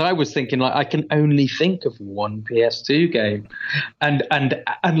 GTA, because I was thinking, like, I can only think of one PS2 game, and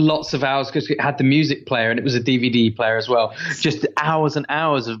lots of hours, because it had the music player and it was a DVD player as well. Just hours and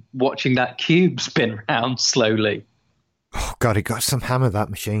hours of watching that cube spin around slowly. Oh God, it got some hammer, that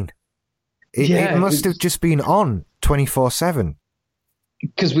machine. It must have just been on 24/7.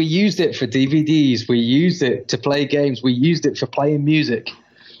 Because we used it for DVDs, we used it to play games, we used it for playing music.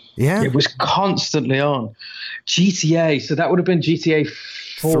 Yeah, it was constantly on. GTA, so that would have been GTA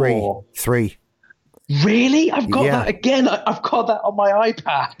 4. 3. Really? I've got that again. I've got that on my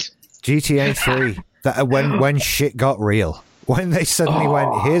iPad. GTA 3. That when shit got real. When they suddenly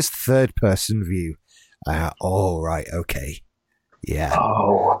went, here's third person view. Right, okay. Yeah.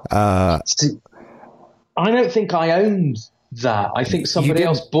 I don't think I owned that. I think somebody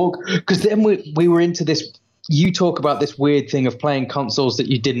else bought, because then we were into this. You talk about this weird thing of playing consoles that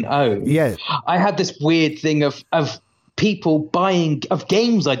you didn't own. Yeah. I had this weird thing of people buying of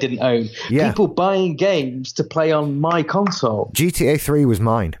games I didn't own. Yeah. People buying games to play on my console. GTA 3 was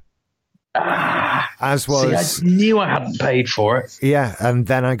mine. As was. See, I knew I hadn't paid for it. Yeah, and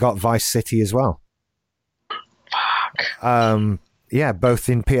then I got Vice City as well. Fuck. Yeah, both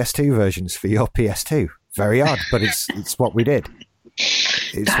in PS2 versions for your PS2. Very odd, but it's what we did.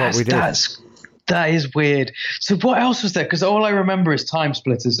 That is weird. So what else was there? Because all I remember is Time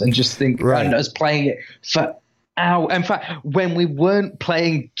Splitters, and just think and us playing it for hours. In fact, when we weren't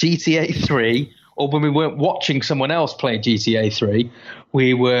playing GTA 3, or when we weren't watching someone else play GTA 3,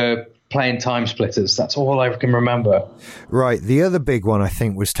 we were playing Time Splitters. That's all I can remember. Right. The other big one, I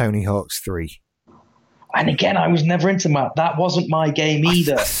think, was Tony Hawk's 3. And again, I was never into that. That wasn't my game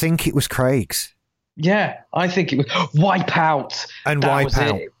either. I think it was Craig's. Yeah, I think it was Wipeout. And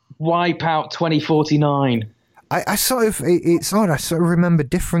Wipeout. Wipeout 2049. It's odd. I sort of remember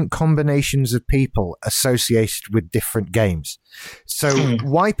different combinations of people associated with different games. So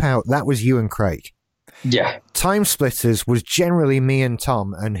Wipeout, that was you and Craig. Yeah. Time Splitters was generally me and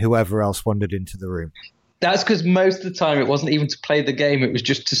Tom and whoever else wandered into the room. That's because most of the time it wasn't even to play the game. It was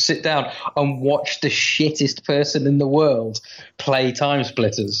just to sit down and watch the shittest person in the world play Time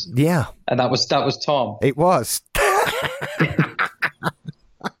Splitters. Yeah. And that was Tom. It was.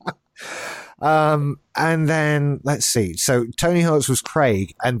 And then let's see. So Tony Hawk's was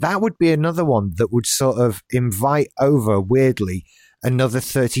Craig, and that would be another one that would sort of invite over, weirdly, another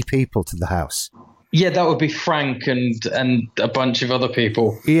 30 people to the house. Yeah, that would be Frank and a bunch of other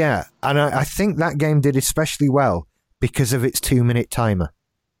people. Yeah, and I think that game did especially well because of its 2-minute timer.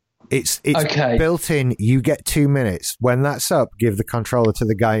 It's okay. Built in. You get 2 minutes. When that's up, give the controller to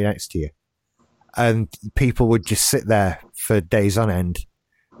the guy next to you, and people would just sit there for days on end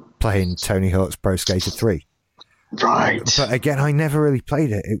playing Tony Hawk's Pro Skater 3. Right. But again, I never really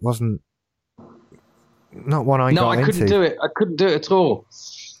played it. It wasn't not one I got into. No, I couldn't do it. I couldn't do it at all.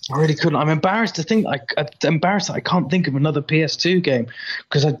 I really couldn't. I'm embarrassed to think. I'm embarrassed that I can't think of another PS2 game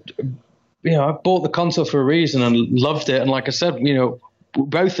because I bought the console for a reason and loved it. And like I said, we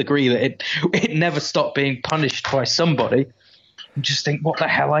both agree that it never stopped being punished by somebody. And just think, what the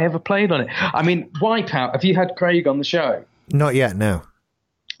hell I ever played on it? I mean, Wipeout. Have you had Craig on the show? Not yet. No.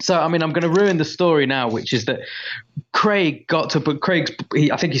 So, I mean, I'm going to ruin the story now, which is that Craig I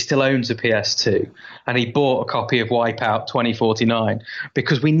think he still owns a PS2, and he bought a copy of Wipeout 2049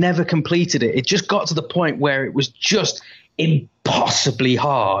 because we never completed it. It just got to the point where it was just impossibly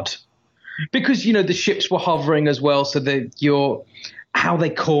hard because, the ships were hovering as well, so that how they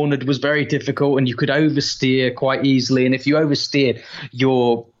cornered was very difficult, and you could oversteer quite easily. And if you oversteered,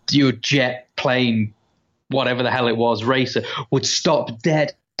 your jet plane, whatever the hell it was, racer, would stop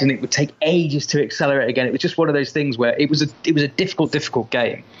dead, and it would take ages to accelerate again. It was just one of those things where it was a difficult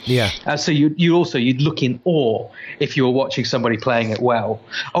game. Yeah. So you'd look in awe if you were watching somebody playing it well.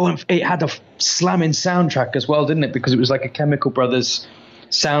 Oh, and it had a slamming soundtrack as well, didn't it? Because it was like a Chemical Brothers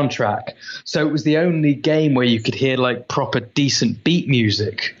soundtrack. So it was the only game where you could hear like proper decent beat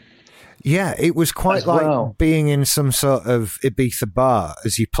music. Yeah, it was quite like being in some sort of Ibiza bar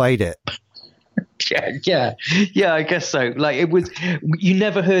as you played it. Yeah, I guess so. Like it was, you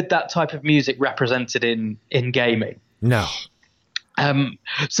never heard that type of music represented in gaming. No.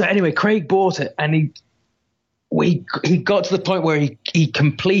 So anyway, Craig bought it, and he got to the point where he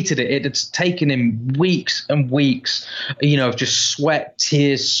completed it. It had taken him weeks and weeks, of just sweat,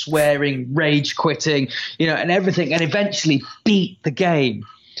 tears, swearing, rage quitting, and everything, and eventually beat the game.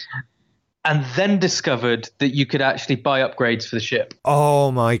 And then discovered that you could actually buy upgrades for the ship.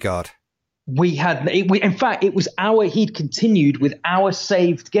 Oh my God. In fact, he'd continued with our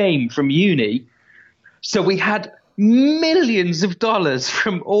saved game from uni. So we had millions of dollars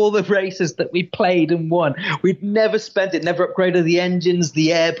from all the races that we played and won. We'd never spent it, never upgraded the engines,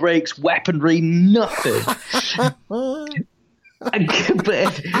 the air brakes, weaponry, nothing. But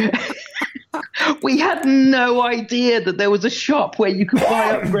we had no idea that there was a shop where you could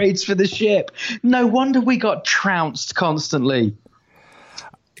buy upgrades for the ship. No wonder we got trounced constantly.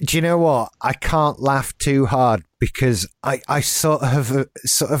 Do you know what? I can't laugh too hard because I sort of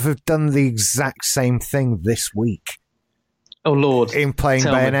have done the exact same thing this week. Oh Lord! In playing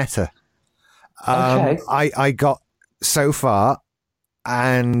Bayonetta, okay. I got so far,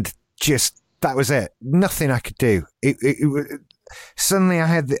 and just that was it. Nothing I could do. It suddenly I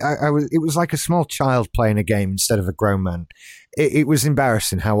had it was like a small child playing a game instead of a grown man. It was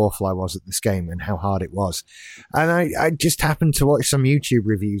embarrassing how awful I was at this game and how hard it was. And I just happened to watch some YouTube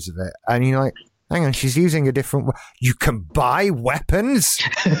reviews of it. And you're like, hang on, she's using a different... You can buy weapons?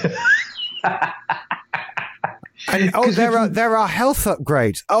 And there are health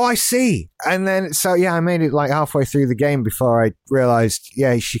upgrades. Oh, I see. And then, so yeah, I made it like halfway through the game before I realized,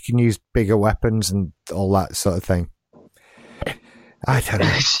 yeah, she can use bigger weapons and all that sort of thing. I don't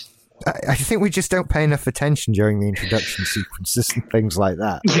know. I think we just don't pay enough attention during the introduction sequences and things like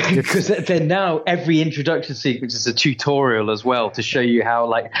that. Yeah, because then now every introduction sequence is a tutorial as well to show you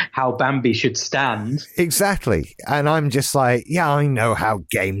how Bambi should stand. Exactly. And I'm just like, yeah, I know how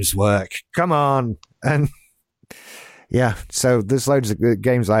games work. Come on. And yeah, so there's loads of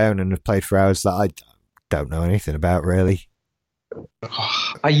games I own and have played for hours that I don't know anything about, really.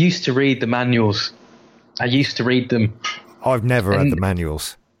 I used to read the manuals. I used to read them. I've never read the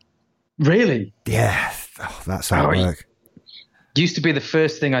manuals. Really? Yeah. Oh, that's how it works. Used to be the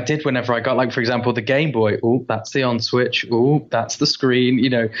first thing I did whenever I got, like, for example, the Game Boy. Oh, that's the on switch. Oh, that's the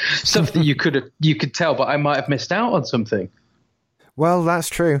screen. Something you could tell, but I might have missed out on something. Well, that's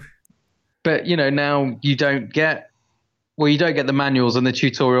true. But now you don't get the manuals, and the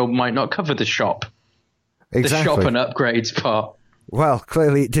tutorial might not cover the shop. Exactly. The shop and upgrades part. Well,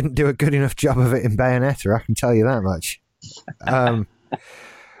 clearly it didn't do a good enough job of it in Bayonetta, I can tell you that much.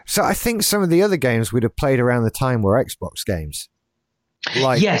 So I think some of the other games we'd have played around the time were Xbox games.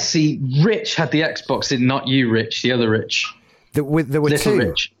 Yes, see, Rich had the Xbox, not you, Rich, the other Rich. There were Little two,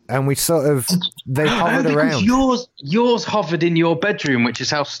 Rich. And we they hovered around. Yours hovered in your bedroom, which is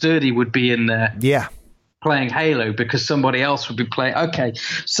how Sturdy would be in there. Yeah. Playing Halo, because somebody else would be playing. Okay,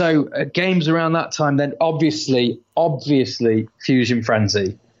 so games around that time, then obviously, Fusion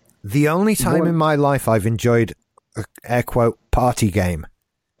Frenzy. The only time in my life I've enjoyed a air quote party game.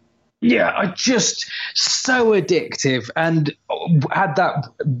 Yeah, I just so addictive, and had that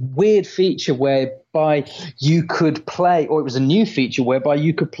weird feature whereby you could play, or it was a new feature whereby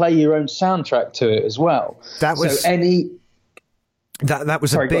you could play your own soundtrack to it as well. That was a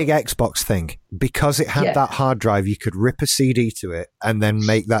big Xbox thing because it had that hard drive. You could rip a CD to it and then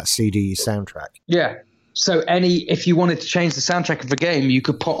make that CD your soundtrack. Yeah. So if you wanted to change the soundtrack of a game, you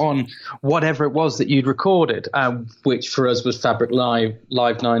could put on whatever it was that you'd recorded, which for us was Fabric Live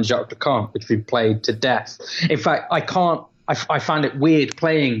 9 Jacques Leconte, which we played to death. In fact, I find it weird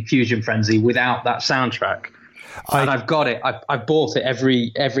playing Fusion Frenzy without that soundtrack. And I've got it. I bought it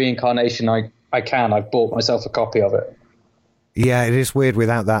every incarnation I can. I've bought myself a copy of it. Yeah, it is weird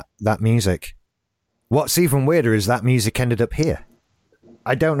without that music. What's even weirder is that music ended up here.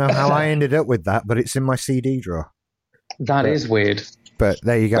 I don't know how I ended up with that, but it's in my CD drawer. That is weird. But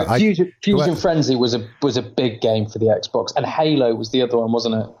there you go. Fusion Frenzy was a big game for the Xbox, and Halo was the other one,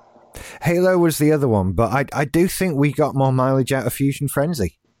 wasn't it? Halo was the other one, but I do think we got more mileage out of Fusion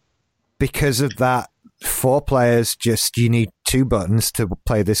Frenzy because of that. 4 players, just you need 2 buttons to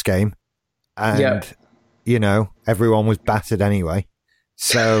play this game, and everyone was battered anyway.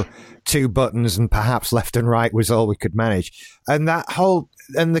 So 2 buttons and perhaps left and right was all we could manage, and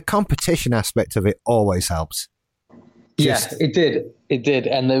the competition aspect of it always helps. It did,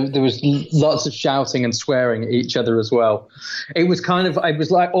 and there was lots of shouting and swearing at each other as well. It was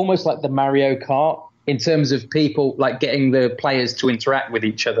almost like the Mario Kart in terms of people like getting the players to interact with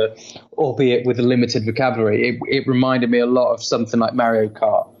each other, albeit with a limited vocabulary. It reminded me a lot of something like Mario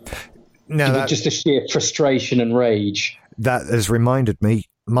Kart. No, just a sheer frustration and rage. That has reminded me,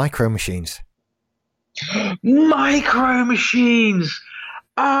 Micro Machines. Micro Machines!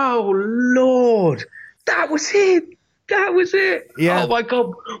 Oh, Lord! That was it! That was it! Yeah. Oh, my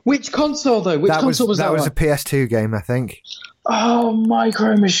God. Which console, though? Which console was that? That was a PS2 game, I think. Oh,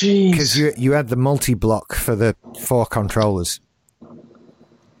 Micro Machines! Because you had the multi-block for the 4 controllers.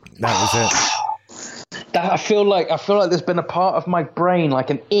 That was it. I feel like there's been a part of my brain, like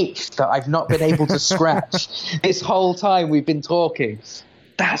an itch that I've not been able to scratch this whole time we've been talking.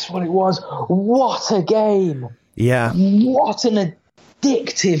 That's what it was. What a game! Yeah. What an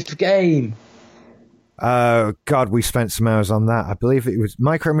addictive game! God, we spent some hours on that. I believe it was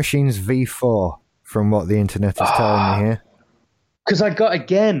Micro Machines V4, from what the internet is telling me here. Because I got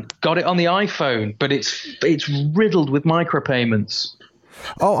it on the iPhone, but it's riddled with micropayments.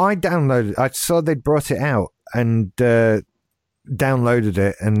 Oh, I downloaded. I saw they'd brought it out and downloaded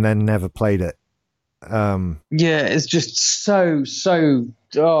it, and then never played it. Yeah, it's just so.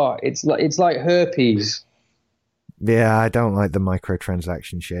 Oh, it's like herpes. Yeah, I don't like the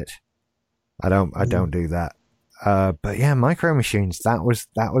microtransaction shit. I don't do that. But yeah, Micro Machines. That was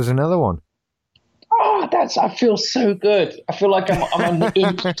another one. Oh, I feel so good. I feel like I'm an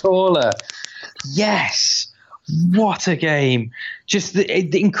inch taller. Yes. What a game. Just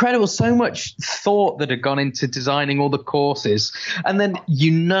the incredible, so much thought that had gone into designing all the courses. And then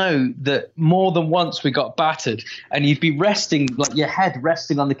that more than once we got battered, and you'd be resting, like your head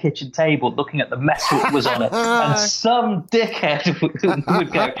resting on the kitchen table, looking at the mess that was on it. And some dickhead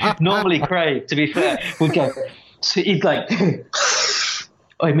would go, normally Craig, to be fair, would go, so he'd like,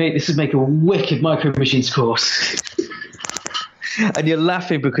 oh mate, this is making a wicked Micro Machines course. And you're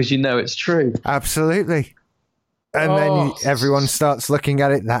laughing because you know it's true. Absolutely. And then everyone starts looking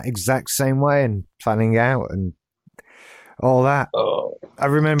at it that exact same way and planning out and all that. Oh. I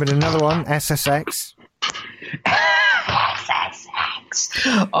remembered another one, SSX. SSX.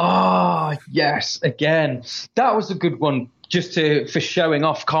 Oh, yes, again. That was a good one just for showing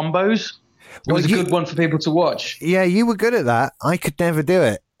off combos. It was a good one for people to watch. Yeah, you were good at that. I could never do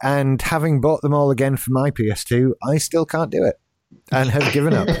it. And having bought them all again for my PS2, I still can't do it and have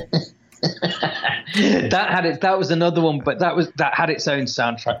given up. That was another one, but that had its own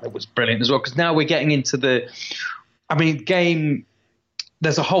soundtrack that was brilliant as well. Because now we're getting into game.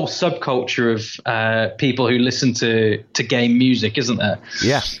 There's a whole subculture of people who listen to game music, isn't there?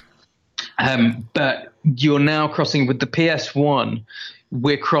 Yeah. But you're now crossing with the PS1.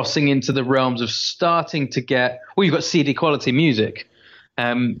 We're crossing into the realms of starting to get. Well, you've got CD quality music,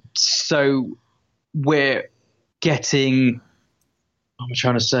 so we're getting. I'm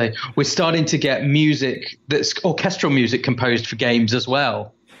trying to say we're starting to get music that's orchestral music composed for games as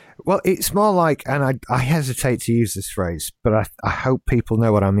well. Well, it's more like, and I hesitate to use this phrase, but I hope people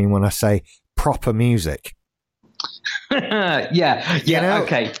know what I mean when I say proper music. Yeah,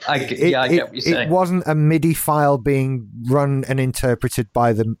 okay. I get what you're saying. It wasn't a MIDI file being run and interpreted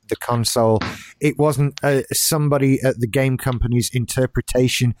by the console. It wasn't somebody at the game company's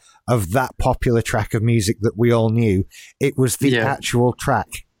interpretation of that popular track of music that we all knew. It was the actual track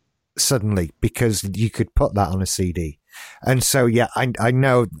suddenly, because you could put that on a CD. And so, yeah, I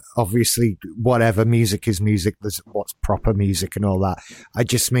know, obviously, whatever music is music, there's what's proper music and all that. I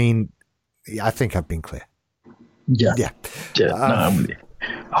just mean, I think I've been clear. Yeah.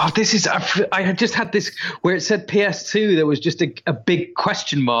 This is. I had just had this where it said PS2. There was just a big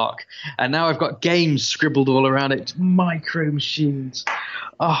question mark, and now I've got games scribbled all around it. Micro Machines.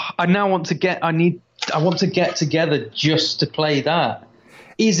 I now want to get. I want to get together just to play that.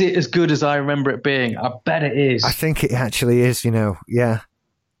 Is it as good as I remember it being? I bet it is. I think it actually is. Yeah,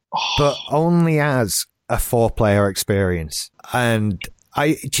 but only as a 4-player experience. And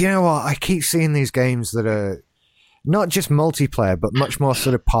do you know what? I keep seeing these games that are not just multiplayer, but much more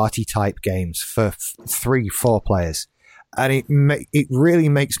sort of party type games for 3-4 players. And it really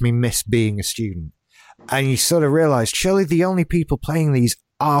makes me miss being a student. And you sort of realize, surely the only people playing these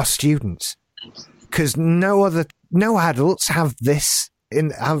are students. Because no adults have this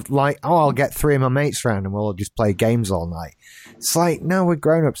I'm like, I'll get 3 of my mates round and we'll all just play games all night. It's like, no, we're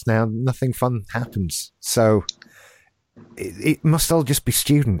grown-ups now. Nothing fun happens. So it must all just be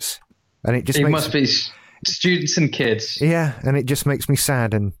students. And it must be students and kids. Yeah, and it just makes me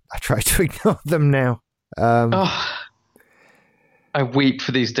sad, and I try to ignore them now. I weep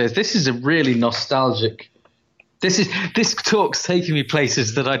for these days. This is a really nostalgic. This talk's taking me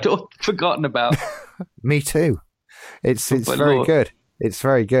places that I'd forgotten about. Me too. It's very good. It's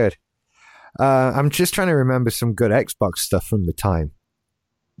very good. I'm just trying to remember some good Xbox stuff from the time.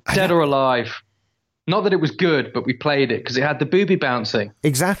 Dead or Alive. Not that it was good, but we played it because it had the booby bouncing.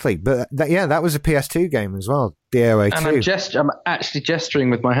 Exactly, but that was a PS2 game as well, DOA 2. And I'm actually gesturing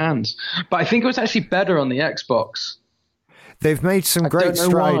with my hands. But I think it was actually better on the Xbox. They've made some great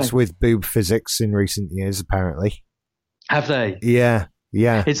strides with boob physics in recent years, apparently. Have they? Yeah.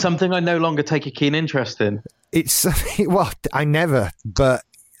 It's something I no longer take a keen interest in. It's, well, I never, but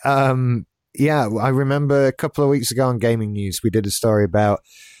yeah, I remember a couple of weeks ago on Gaming News, we did a story about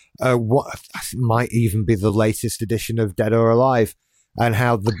what might even be the latest edition of Dead or Alive, and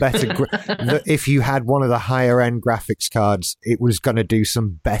how the better, if you had one of the higher end graphics cards, it was going to do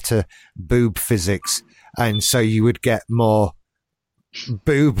some better boob physics. And so you would get more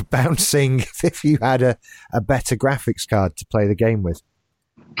boob bouncing if you had a better graphics card to play the game with.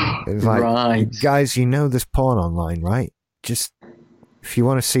 It's like, right. Guys, you know there's porn online, right? Just, if you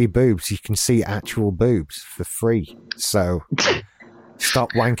want to see boobs, you can see actual boobs for free. So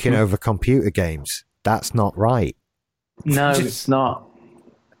stop wanking over computer games. That's not right. No, it's not.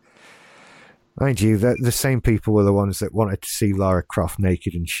 Mind you, the same people were the ones that wanted to see Lara Croft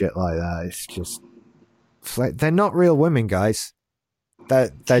naked and shit like that. It's like, they're not real women, guys.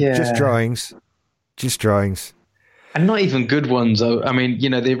 They're just drawings. Just drawings. And not even good ones. I mean,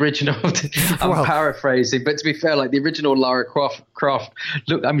 the original, I'm paraphrasing, but to be fair, like the original Lara Croft,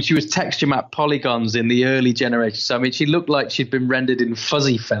 look, I mean, she was texture map polygons in the early generation. So, I mean, she looked like she'd been rendered in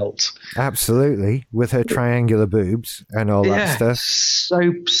fuzzy felt. Absolutely. With her triangular boobs and all that stuff.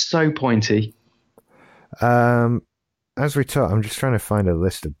 So pointy. As we talk, I'm just trying to find a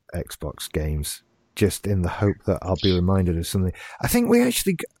list of Xbox games, just in the hope that I'll be reminded of something. I think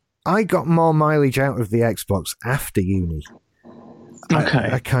I got more mileage out of the Xbox after uni. Okay.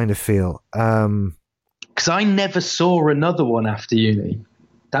 I kind of feel. Because I never saw another one after uni.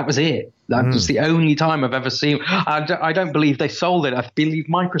 That was it. That was the only time I've ever seen. I don't believe they sold it. I believe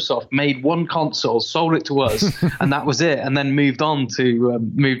Microsoft made one console, sold it to us, and that was it. And then moved on to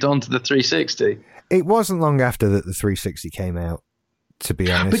the 360. It wasn't long after that the 360 came out, to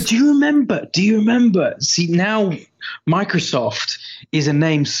be honest. But do you remember? See, now Microsoft is a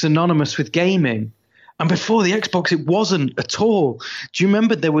name synonymous with gaming. And before the Xbox, it wasn't at all. Do you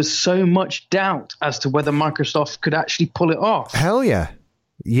remember there was so much doubt as to whether Microsoft could actually pull it off? Hell yeah.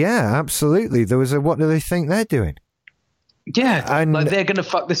 Yeah, absolutely. There was what do they think they're doing? Yeah, and like they're going to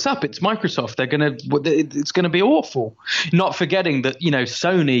fuck this up. It's Microsoft. It's going to be awful. Not forgetting that,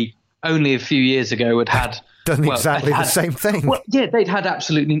 Sony only a few years ago had done exactly the same thing. Well, yeah, they'd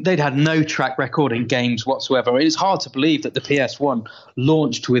had no track record in games whatsoever. It's hard to believe that the PS1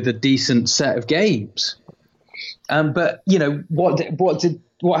 launched with a decent set of games. But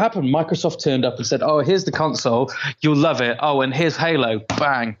what happened? Microsoft turned up and said, "Oh, here's the console. You'll love it. Oh, and here's Halo."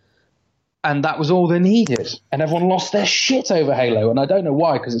 Bang. And that was all they needed. And everyone lost their shit over Halo. And I don't know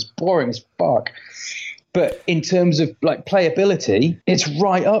why, because it's boring as fuck. But in terms of like playability, it's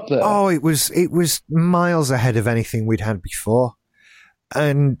right up there. Oh, it was miles ahead of anything we'd had before.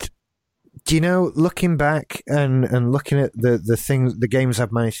 And looking back and looking at the games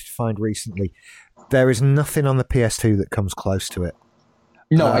I've managed to find recently, there is nothing on the PS2 that comes close to it.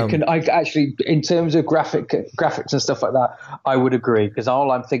 No, I actually, in terms of graphics and stuff like that, I would agree, because all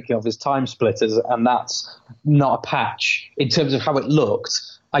I'm thinking of is Time Splitters, and that's not a patch. In terms of how it looked,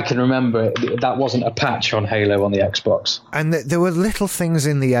 I can remember that wasn't a patch on Halo on the Xbox. And there were little things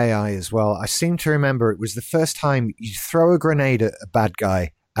in the AI as well. I seem to remember it was the first time you throw a grenade at a bad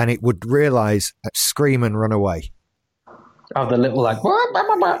guy and it would realise, scream and run away. Oh, the little like...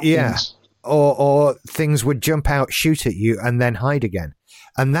 Yeah. Or things would jump out, shoot at you, and then hide again.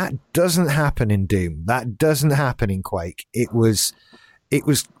 And that doesn't happen in Doom. That doesn't happen in Quake. It was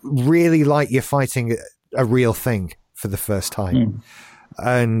really like you're fighting a real thing for the first time.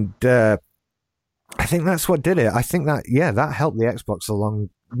 And I think that's what did it. I think that helped the Xbox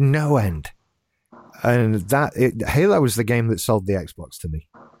along no end. And Halo was the game that sold the Xbox to me.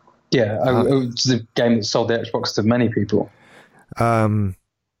 Yeah, it was the game that sold the Xbox to many people.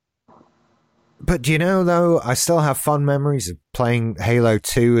 But though, I still have fond memories of playing Halo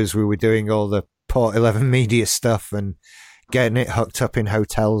 2 as we were doing all the Port 11 media stuff and getting it hooked up in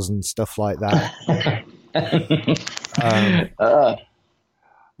hotels and stuff like that.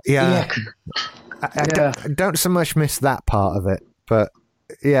 Yeah. I don't so much miss that part of it, but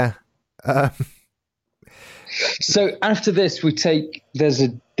yeah. So after this, there's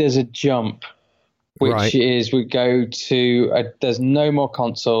a jump, which is we go to there's no more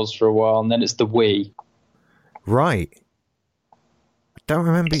consoles for a while, and then it's the Wii. Right. I don't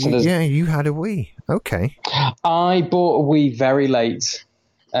remember. You had a Wii. Okay. I bought a Wii very late.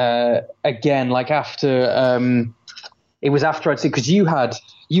 Again, like after it was after I'd seen, because you had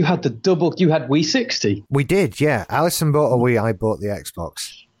Wii 60. We did, yeah. Alison bought a Wii, I bought the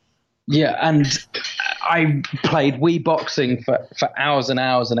Xbox. Yeah, and I played Wii boxing for hours and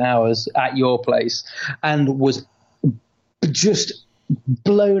hours and hours at your place, and was just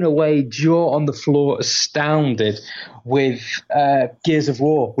blown away, jaw on the floor, astounded with Gears of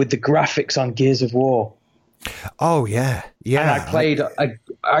War, with the graphics on Gears of War. Oh yeah, yeah. And I played.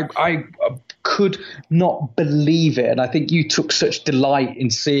 I could not believe it, and I think you took such delight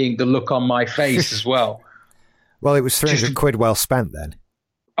in seeing the look on my face as well. Well, it was 300 quid well spent then.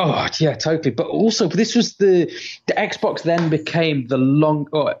 Oh yeah, totally. But also, this was the Xbox. Then became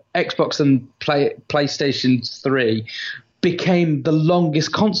Xbox and PlayStation 3 became the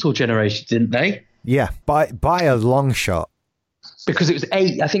longest console generation, didn't they? Yeah, by a long shot. Because it was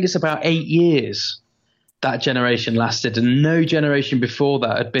 8. I think it's about 8 years that generation lasted, and no generation before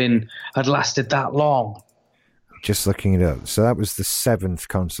that had lasted that long. Just looking it up. So that was the 7th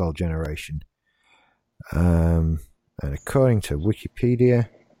console generation. And according to Wikipedia,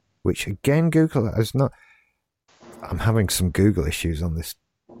 which again Google has not... I'm having some Google issues on this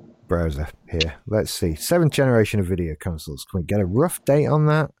browser here. Let's see. 7th generation of video consoles. Can we get a rough date on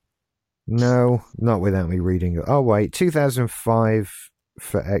that? No, not without me reading it. Oh wait, 2005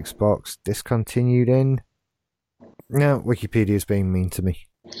 for Xbox. Discontinued in... No, Wikipedia's being mean to me.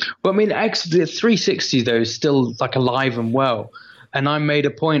 But I mean, the 360 though is still like alive and well. And I made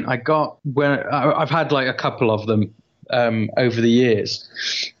a point. I've had like a couple of them over the years.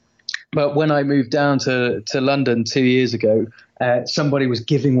 But when I moved down to London 2 years ago, somebody was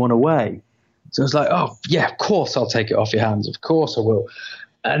giving one away. So I was like, oh yeah, of course I'll take it off your hands. Of course I will.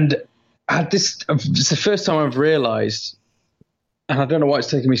 And it's the first time I've realised. And I don't know why it's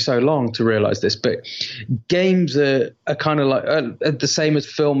taken me so long to realize this, but games are kind of like the same as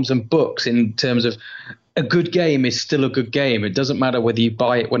films and books in terms of a good game is still a good game. It doesn't matter whether you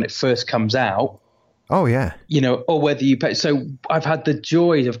buy it when it first comes out. Oh, yeah. Or whether you pay. So I've had the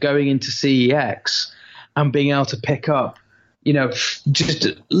joy of going into CEX and being able to pick up, just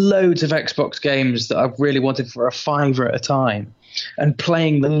loads of Xbox games that I've really wanted for a $5 at a time. And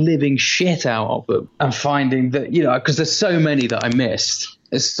playing the living shit out of them and finding that, because there's so many that I missed.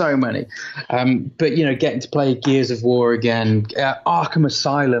 There's so many. But, getting to play Gears of War again, Arkham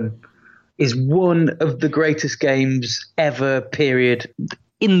Asylum is one of the greatest games ever, period,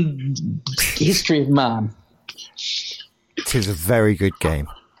 in the history of man. It is a very good game.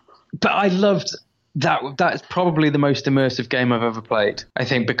 But I loved that. That's probably the most immersive game I've ever played, I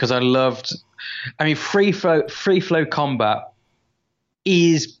think, because free flow combat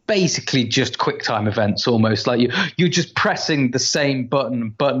is basically just quick time events almost. Like you're just pressing the same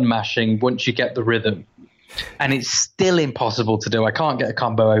button mashing once you get the rhythm. And it's still impossible to do. I can't get a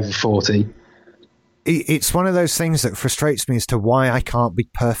combo over 40. It's one of those things that frustrates me as to why I can't be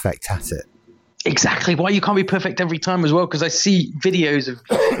perfect at it. Exactly. Why you can't be perfect every time as well. Because I see videos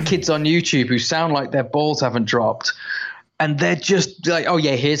of kids on YouTube who sound like their balls haven't dropped. And they're just like, oh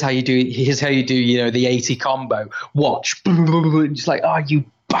yeah, here's how you do, the 80 combo. Watch. Just like, oh, you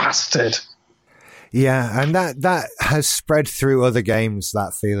bastard. Yeah, and that has spread through other games,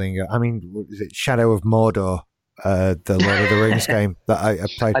 that feeling. I mean, is it Shadow of Mordor, the Lord of the Rings game that I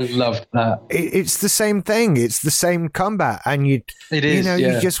played? I loved that. It's the same thing. It's the same combat. And you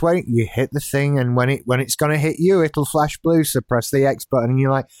just wait, you hit the thing, and when it's going to hit you, it'll flash blue, so press the X button, and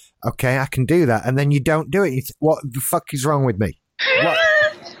you're like, okay, I can do that. And then you don't do it. What the fuck is wrong with me? What?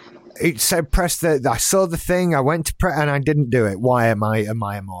 It said press I saw the thing, I went to press, and I didn't do it. Why am I a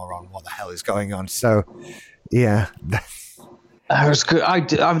moron? What the hell is going on? So, yeah. It was good.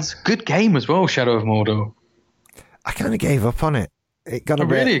 It was a good game as well, Shadow of Mordor. I kind of gave up on it. It got a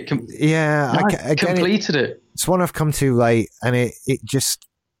bit... Really? Yeah. I completed it. It's one I've come too late, and it just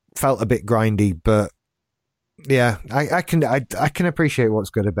felt a bit grindy, but yeah, I can appreciate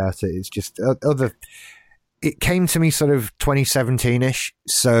what's good about it. It's just it came to me sort of 2017-ish,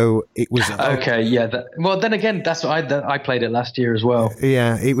 so it was okay. Yeah. Then again, that's what I played it last year as well.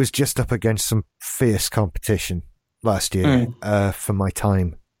 Yeah, it was just up against some fierce competition last year for my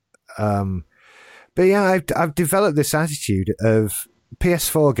time. But yeah, I've developed this attitude of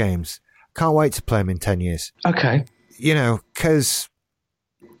PS4 games. Can't wait to play them in 10 years. Okay. You know, because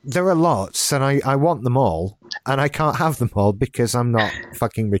there are lots, and I want them all, and I can't have them all because I'm not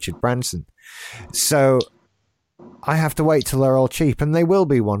fucking Richard Branson. So I have to wait till they're all cheap, and they will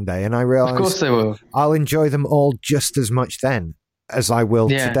be one day, and I realise... Of course they will. I'll enjoy them all just as much then as I will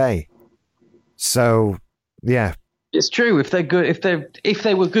today. So, yeah. It's true. If they're good, if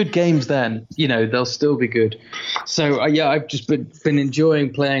they were good games, then they'll still be good. So I've just been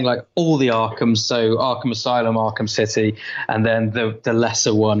enjoying playing like all the Arkhams. So Arkham Asylum, Arkham City, and then the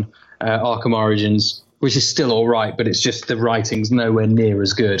lesser one, Arkham Origins, which is still all right, but it's just the writing's nowhere near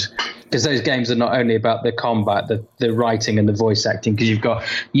as good. Because those games are not only about the combat, the writing and the voice acting. Because you've got,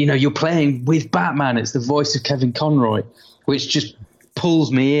 you're playing with Batman. It's the voice of Kevin Conroy, which just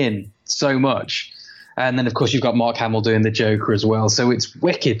pulls me in so much. And then, of course, you've got Mark Hamill doing the Joker as well. So it's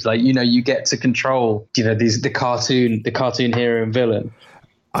wicked. Like, you get to control, the cartoon hero and villain.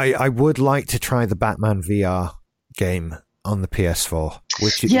 I would like to try the Batman VR game on the PS4.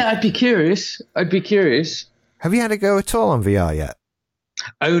 I'd be curious. Have you had a go at all on VR yet?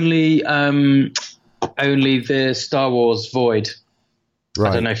 Only the Star Wars Void. Right.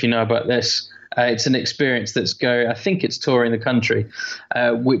 I don't know if you know about this. It's an experience I think it's touring the country,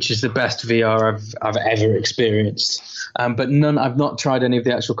 which is the best VR I've ever experienced. But I've not tried any of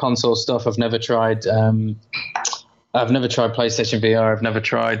the actual console stuff. I've never tried PlayStation VR. I've never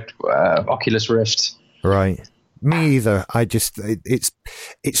tried Oculus Rift. Right. Me either.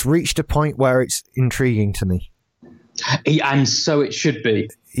 It's reached a point where it's intriguing to me. And so it should be.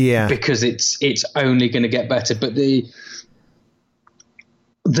 Yeah. Because it's only going to get better. But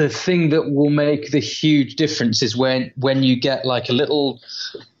the thing that will make the huge difference is when you get like a little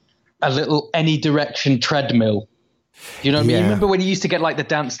any direction treadmill. You know what I mean? You remember when you used to get like the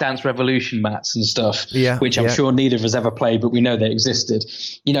Dance Dance Revolution mats and stuff, which I'm sure neither of us ever played, but we know they existed.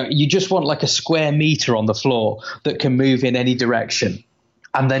 You just want like a square meter on the floor that can move in any direction.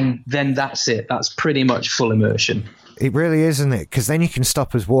 And then that's it. That's pretty much full immersion. It really is, isn't it? Because then you can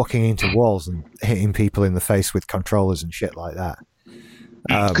stop us walking into walls and hitting people in the face with controllers and shit like that.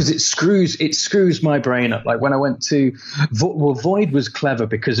 Because it screws my brain up. Like when I went to Void was clever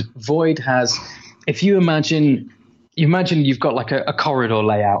because Void has, if you imagine you've got like a corridor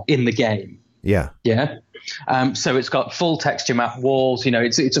layout in the game. Yeah. So it's got full texture map walls.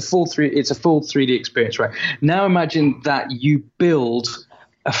 It's a full 3D experience, right? Now imagine that you build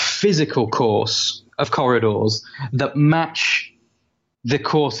a physical course of corridors that match the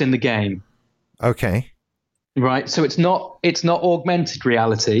course in the game. Okay. Right, so it's not augmented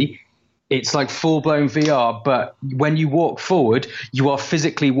reality. It's like full-blown VR, but when you walk forward, you are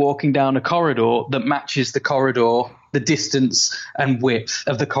physically walking down a corridor that matches the corridor, the distance and width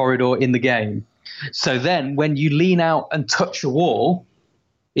of the corridor in the game. So then when you lean out and touch a wall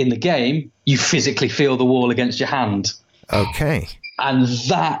in the game, you physically feel the wall against your hand. Okay. And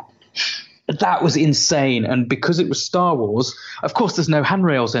that was insane. And because it was Star Wars, of course, there's no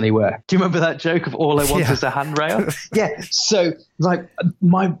handrails anywhere. Do you remember that joke of all I want is a handrail? Yeah. So like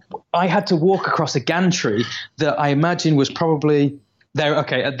I had to walk across a gantry that I imagine was probably there.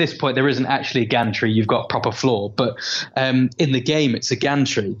 Okay. At this point, there isn't actually a gantry. You've got proper floor, but in the game, it's a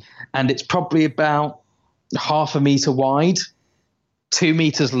gantry and it's probably about 0.5 meter wide, 2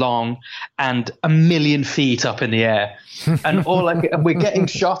 meters long, and 1,000,000 feet up in the air. And we're getting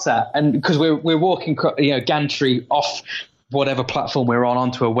shot at, and because we're walking, gantry off whatever platform we're on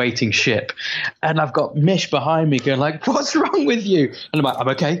onto a waiting ship, and I've got Mish behind me going like, "What's wrong with you?" And I'm like, "I'm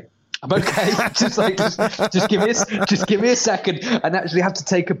okay. just give me a second," and actually have to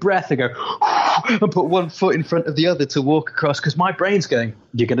take a breath and go and put one foot in front of the other to walk across because my brain's going,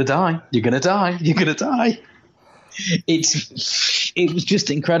 "You're gonna die. You're gonna die. You're gonna die." It was just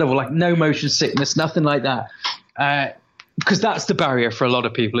incredible, like no motion sickness, nothing like that. Because that's the barrier for a lot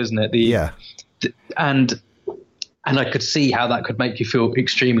of people, isn't it? And I could see how that could make you feel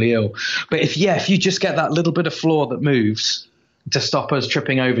extremely ill. But if you just get that little bit of floor that moves to stop us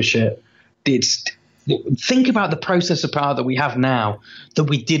tripping over shit, think about the processor power that we have now that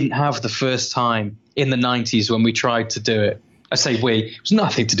we didn't have the first time in the 90s when we tried to do it. I say we, it was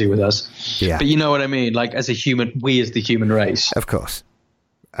nothing to do with us. Yeah. But you know what I mean? Like as a human, we as the human race. Of course.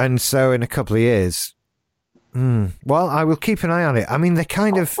 And so in a couple of years, well, I will keep an eye on it. I mean,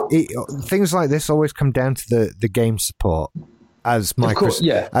 things like this always come down to the game support, as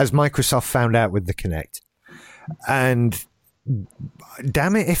Microsoft found out with the Kinect. And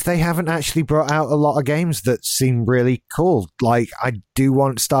damn it, if they haven't actually brought out a lot of games that seem really cool. Like, I do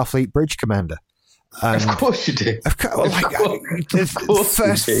want Starfleet Bridge Commander. And of course you do. The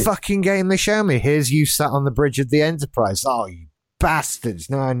first fucking game they show me, here's you sat on the bridge of the Enterprise. Oh, you bastards.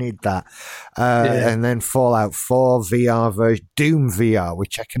 No, I need that. And then Fallout 4 VR version, Doom VR,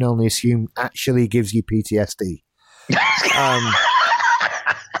 which I can only assume actually gives you PTSD.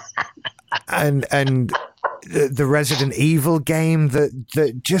 And the Resident Evil game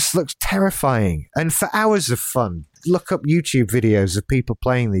that just looks terrifying. And for hours of fun, look up YouTube videos of people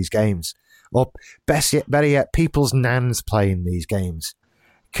playing these games. Or better yet, people's nans playing these games.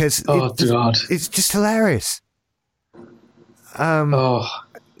 Because it's just hilarious. So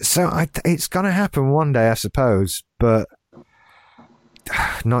it's going to happen one day, I suppose, but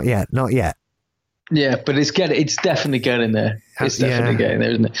not yet. Yeah, but it's definitely getting there. It's definitely getting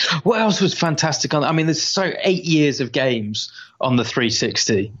there, isn't it? What else was fantastic on? I mean, there's 8 years of games on the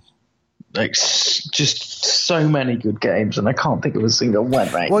 360. Like, just so many good games, and I can't think of a single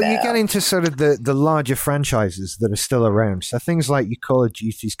one right now. Well, you get into sort of the larger franchises that are still around. So things like your Call of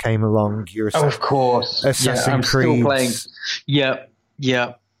Duties came along. Of course. Assassin's Creed. Still playing.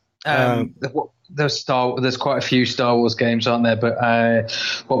 Yeah. There's quite a few Star Wars games, aren't there? But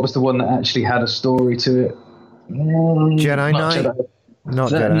what was the one that actually had a story to it? Jedi Knight?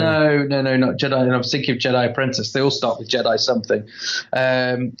 Not Jedi. No, not Jedi. And I was thinking of Jedi Apprentice. They all start with Jedi something.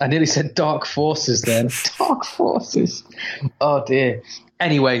 I nearly said Dark Forces then. Dark Forces. Oh, dear.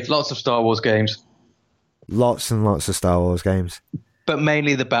 Anyway, lots of Star Wars games. Lots and lots of Star Wars games. But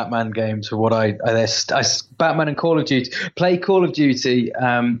mainly the Batman games are what I Batman and Call of Duty. Play Call of Duty.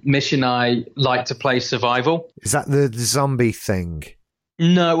 Mish and I like to play survival. Is that the zombie thing?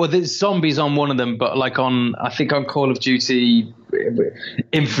 No, well, there's zombies on one of them, but I think on Call of Duty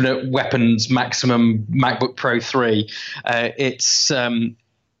Infinite Weapons Maximum MacBook Pro 3, it's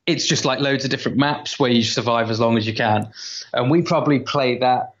just like loads of different maps where you survive as long as you can. And we probably play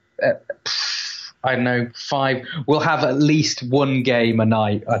that I don't know, 5. We'll have at least one game a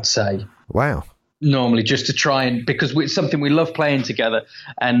night, I'd say. Wow. Normally, just to try and, because it's something we love playing together,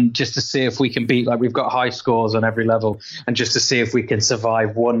 and just to see if we can beat, like, we've got high scores on every level, and just to see if we can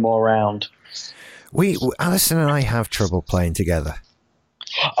survive one more round. Alison and I have trouble playing together.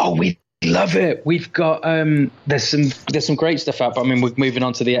 Oh, we love it. We've got there's some great stuff out, but I mean, we're moving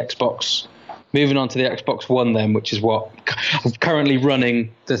on to the Xbox One then, which is what I'm currently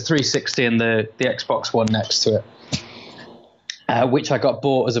running the 360 and the Xbox One next to it. Which I got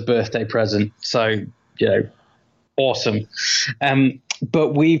bought as a birthday present. So, awesome. But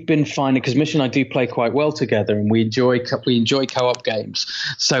we've been finding, because Mish and I do play quite well together, and we enjoy co-op games.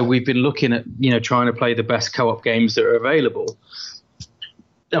 So we've been looking at, trying to play the best co-op games that are available.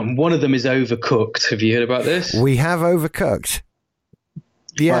 And one of them is Overcooked. Have you heard about this? We have Overcooked.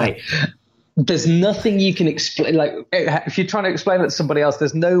 Yeah. Right. There's nothing you can explain. Like, if you're trying to explain it to somebody else,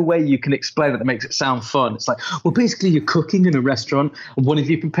 there's no way you can explain it that makes it sound fun. It's like, well, basically you're cooking in a restaurant, and one of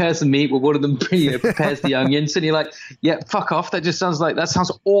you prepares the meat, well, one of them prepares the onions, and you're like, yeah, fuck off. That sounds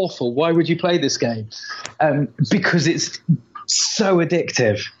awful. Why would you play this game? Because it's so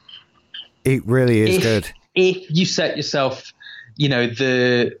addictive. It really is good. If you set yourself,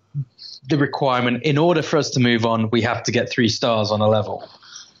 the requirement, in order for us to move on, we have to get 3 stars on a level.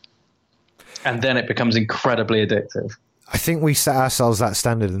 And then it becomes incredibly addictive. I think we set ourselves that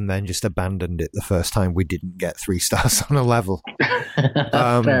standard and then just abandoned it the first time we didn't get 3 stars on a level.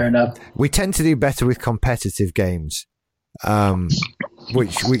 Fair enough. We tend to do better with competitive games,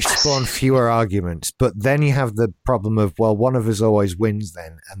 which spawn fewer arguments. But then you have the problem of, well, one of us always wins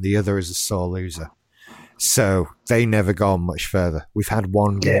then, and the other is a sore loser. So they never go on much further. We've had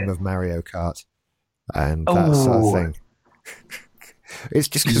one game of Mario Kart, and that sort of thing. It's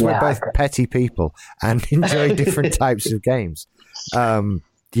just because we're both petty people and enjoy different types of games.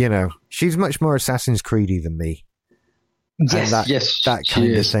 She's much more Assassin's Creedy than me. That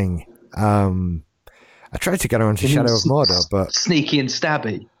kind of thing. I tried to get her onto Shadow of Mordor, but sneaky and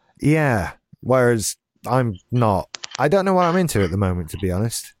stabby. Yeah, whereas I'm not. I don't know what I'm into at the moment, to be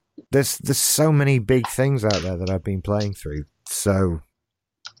honest. There's so many big things out there that I've been playing through. So,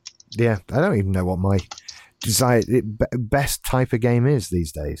 yeah, I don't even know what my best type of game is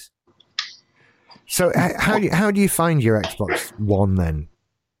these days. So how do you find your Xbox One then?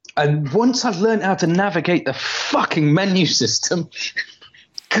 And once I've learned how to navigate the fucking menu system,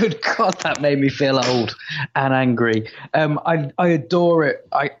 good God, that made me feel old and angry. I adore it.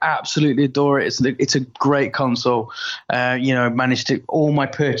 I absolutely adore it. It's a great console. Managed to all my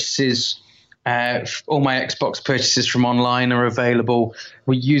purchases. All my Xbox purchases from online are available.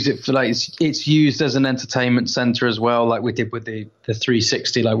 We use it for it's used as an entertainment center as well, like we did with the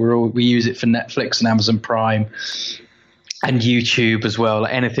 360. Like we use it for Netflix and Amazon Prime. and YouTube as well,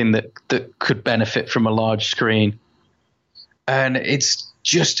 like anything that could benefit from a large screen. And it's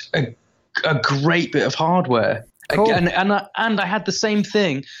just a great bit of hardware. Cool. And I had the same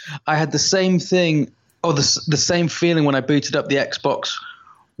thing. Or the same feeling when I booted up the Xbox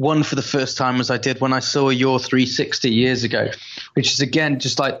One for the first time as I did when I saw your 360 years ago, which is again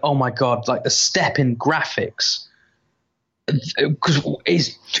just like, oh my God, like the step in graphics. Because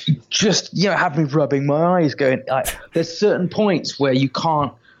it's just, had me rubbing my eyes going, there's certain points where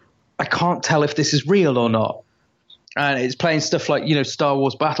I can't tell if this is real or not. And it's playing stuff like, Star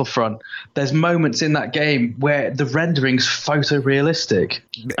Wars Battlefront. There's moments in that game where the rendering's photorealistic.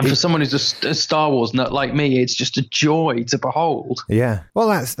 And for someone who's a Star Wars nut like me, it's just a joy to behold. Yeah. Well,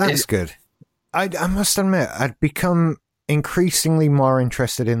 that's good. I must admit, I'd become increasingly more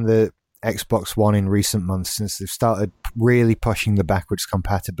interested in the Xbox One in recent months since they've started really pushing the backwards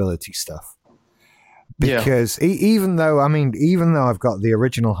compatibility stuff. Because even though I've got the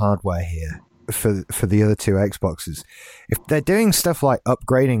original hardware here, for the other two Xboxes, if they're doing stuff like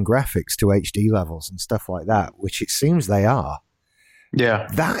upgrading graphics to HD levels and stuff like that, which it seems they are,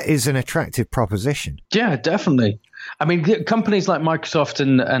 that is an attractive proposition. Yeah, definitely. I mean, companies like Microsoft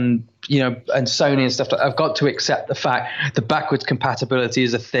and Sony and stuff have got to accept the fact that backwards compatibility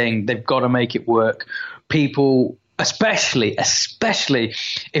is a thing. They've got to make it work. People, especially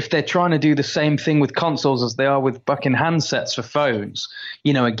if they're trying to do the same thing with consoles as they are with fucking handsets for phones,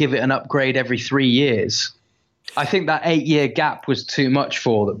 and give it an upgrade every 3 years. I think that 8-year gap was too much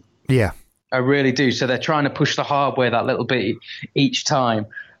for them. Yeah. I really do. So they're trying to push the hardware that little bit each time.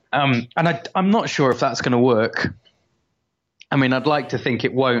 And I'm not sure if that's going to work. I mean, I'd like to think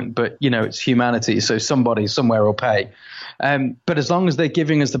it won't, but, it's humanity, so somebody somewhere will pay. But as long as they're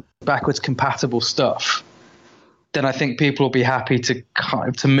giving us the backwards compatible stuff, then I think people will be happy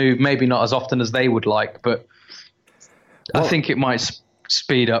to move, maybe not as often as they would like, but I think it might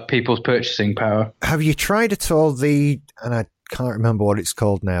speed up people's purchasing power. Have you tried at all and I can't remember what it's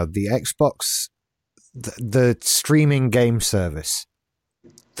called now, the Xbox, the streaming game service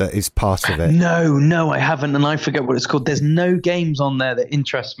that is part of it? No, I haven't, and I forget what it's called. There's no games on there that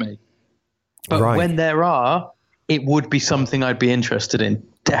interest me. But when there are, it would be something I'd be interested in,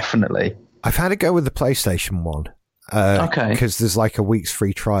 definitely. I've had a go with the PlayStation 1. Because there's like a week's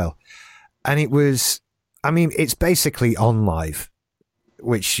free trial. And it was, it's basically on live,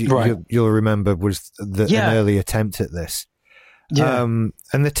 which you'll remember was an early attempt at this. Yeah.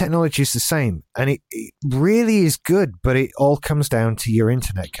 And the technology is the same. And it really is good, but it all comes down to your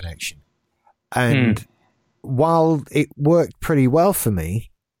internet connection. And while it worked pretty well for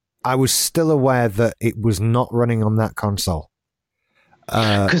me, I was still aware that it was not running on that console.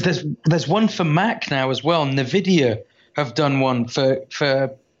 Because there's one for Mac now as well. NVIDIA have done one for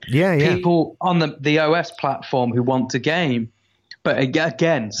people on the OS platform who want to game. But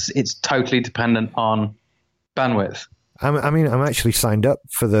again, it's totally dependent on bandwidth. I'm actually signed up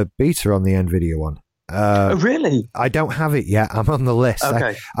for the beta on the NVIDIA one. Oh, really? I don't have it yet. I'm on the list.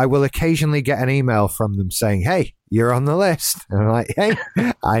 Okay. I will occasionally get an email from them saying, hey, you're on the list. And I'm like, hey,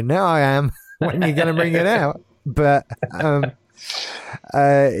 I know I am. When are you going to bring it out? But...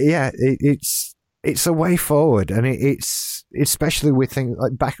 it's a way forward, and it's especially with things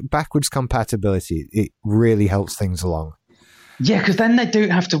like backwards compatibility. It really helps things along. Yeah, because then they don't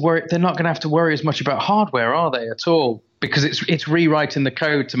have to worry. They're not going to have to worry as much about hardware, are they, at all? Because it's rewriting the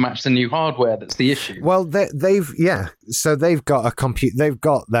code to match the new hardware that's the issue. Well, so they've got they've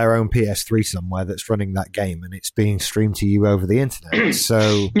got their own PS3 somewhere that's running that game, and it's being streamed to you over the internet.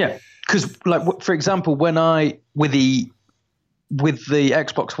 So yeah, because like for example, when with the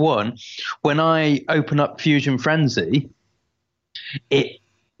Xbox One, when I open up Fusion Frenzy, it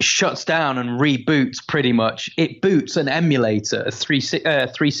shuts down and reboots pretty much. It boots an emulator, a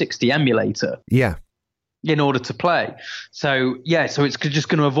 360 emulator. Yeah. In order to play. So it's just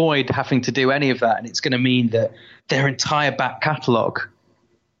going to avoid having to do any of that. And it's going to mean that their entire back catalogue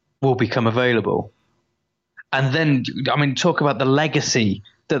will become available. And then, talk about the legacy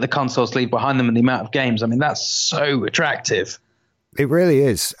that the consoles leave behind them and the amount of games. That's so attractive. It really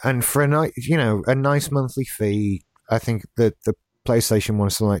is, and for a nice monthly fee, I think the PlayStation one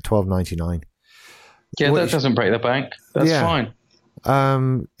is something like $12.99. Yeah, that doesn't break the bank. That's fine.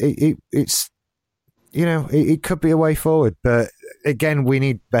 It's it could be a way forward, but again, we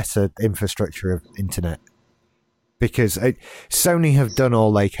need better infrastructure of internet because Sony have done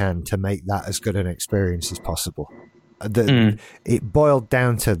all they can to make that as good an experience as possible. It boiled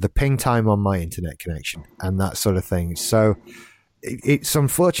down to the ping time on my internet connection and that sort of thing. So. It's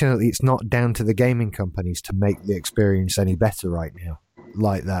unfortunately it's not down to the gaming companies to make the experience any better right now,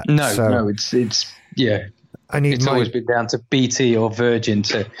 like that. No, it's It's always been down to BT or Virgin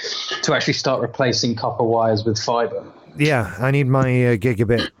to actually start replacing copper wires with fibre. Yeah, I need my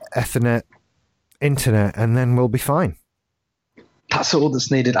gigabit Ethernet internet, and then we'll be fine. That's all that's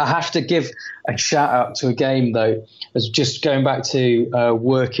needed. I have to give a shout out to a game though, as just going back to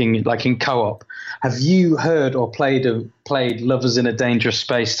working like in co-op. Have you heard or played Lovers in a Dangerous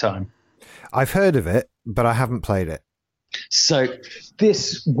Space Time? I've heard of it, but I haven't played it. So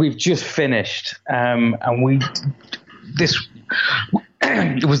this we've just finished, and this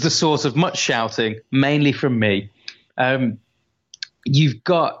was the source of much shouting, mainly from me. There's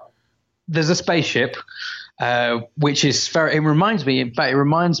a spaceship, which is very. It reminds me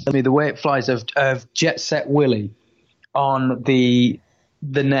the way it flies of Jet Set Willy on the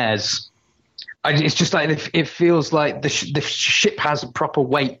NES. It's just like it feels like the ship has a proper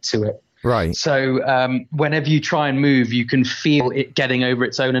weight to it. Right. So whenever you try and move, you can feel it getting over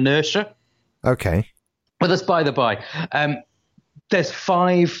its own inertia. Okay. Well, that's by the by. There's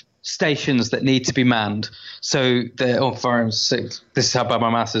 5 stations that need to be manned. So this is how bad my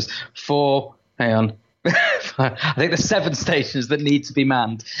maths is. 4. Hang on. I think there's 7 stations that need to be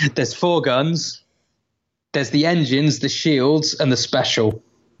manned. There's 4 guns. There's the engines, the shields, and the special.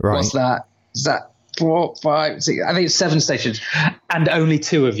 Right. What's that? Is that 4, 5, 6? I think it's 7 stations, and only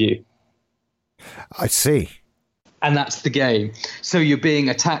 2 of you. I see. And that's the game. So you're being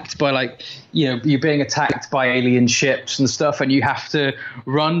attacked by you're being attacked by alien ships and stuff, and you have to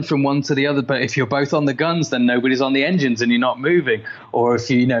run from one to the other. But if you're both on the guns, then nobody's on the engines and you're not moving. Or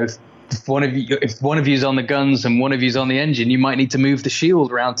if if one of you's on the guns and one of you's on the engine, you might need to move the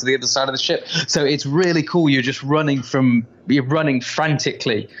shield around to the other side of the ship. So it's really cool. You're just running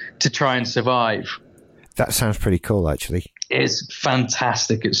frantically to try and survive. That sounds pretty cool, actually. It's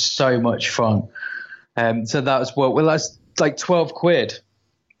fantastic. It's so much fun. So that's that's like 12 quid,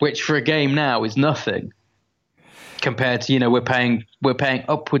 which for a game now is nothing compared to, we're paying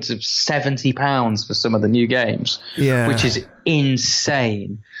upwards of £70 for some of the new games, which is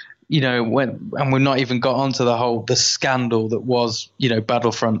insane. And we've not even got onto the scandal that was,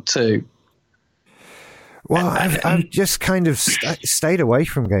 Battlefront 2. Well, I've just kind of stayed away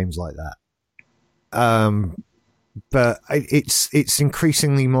from games like that. But it's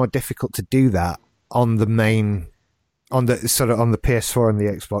increasingly more difficult to do that on the PS4 and the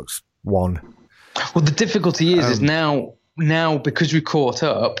Xbox One. Well, the difficulty is now because we caught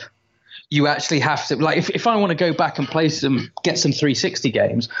up, you actually have to, like, if I want to go back and get some 360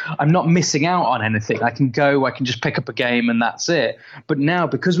 games, I'm not missing out on anything. I can just pick up a game and that's it. But now,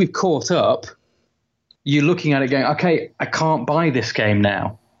 because we've caught up, you're looking at it going, okay, I can't buy this game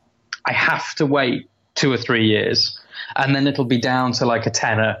now. I have to wait 2 or 3 years, and then it'll be down to like a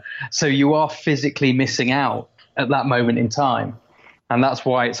tenner. So you are physically missing out at that moment in time, and that's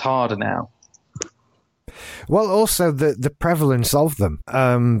why it's harder now. Well, also the prevalence of them.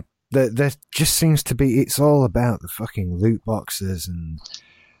 There just seems to be, it's all about the fucking loot boxes and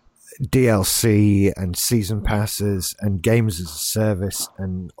DLC and season passes and games as a service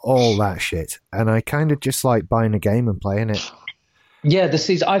and all that shit. And I kind of just like buying a game and playing it. Yeah, the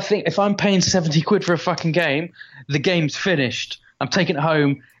season. I think if I'm paying 70 quid for a fucking game, the game's finished. I'm taking it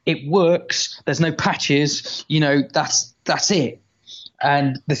home. It works. There's no patches. That's it.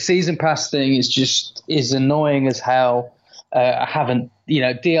 And the season pass thing is annoying as hell. I haven't,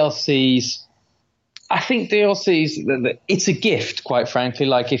 DLCs. I think DLCs, it's a gift, quite frankly.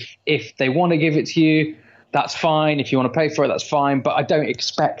 Like if they want to give it to you, that's fine. If you want to pay for it, that's fine. But I don't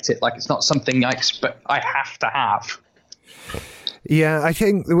expect it. Like, it's not something I have to have. Yeah, I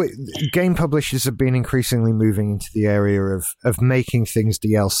think game publishers have been increasingly moving into the area of making things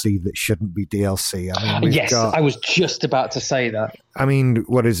DLC that shouldn't be DLC. I mean, I was just about to say that. I mean,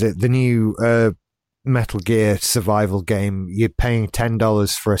 what is it? The new Metal Gear survival game, you're paying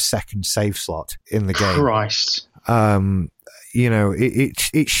 $10 for a second save slot in the game. Christ.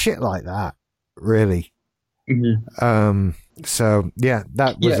 It's shit like that, really. Mm-hmm. So, yeah,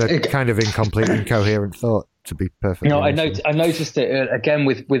 that was a kind of incomplete, incoherent thought, to be perfectly honest. I noticed it again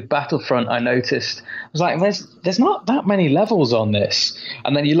with Battlefront. I was like, there's not that many levels on this.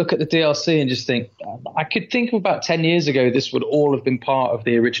 And then you look at the DLC and just think, I could think of about 10 years ago, this would all have been part of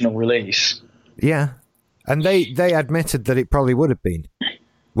the original release. Yeah. And they admitted that it probably would have been,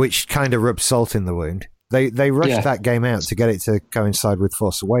 which kind of rubbed salt in the wound. They rushed that game out to get it to coincide with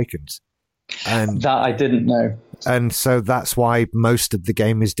Force Awakens. And that I didn't know. And so that's why most of the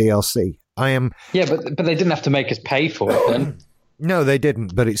game is DLC. Yeah, but they didn't have to make us pay for it then. No, they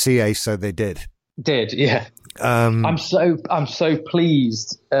didn't, but it's EA, so they did. Yeah. I'm so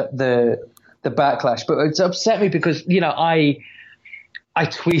pleased at the backlash, but it's upset me because, I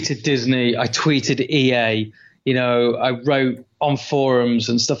tweeted Disney, I tweeted EA, I wrote on forums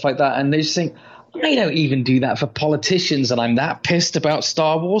and stuff like that. And they just think, I don't even do that for politicians, and I'm that pissed about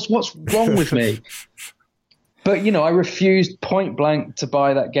Star Wars. What's wrong with me? But, I refused point blank to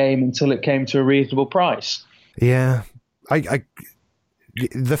buy that game until it came to a reasonable price. Yeah.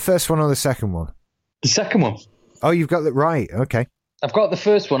 The first one or the second one? The second one. Oh, you've got that right. Okay. I've got the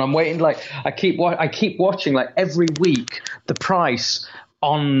first one. I'm waiting. I keep watching. Every week, the price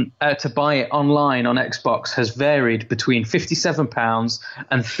on to buy it online on Xbox has varied between £57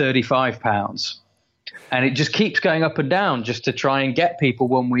 and £35, and it just keeps going up and down just to try and get people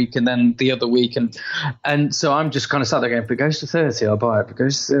one week and then the other week, and so I'm just kind of sat there going, if it goes to 30, I'll buy it. If it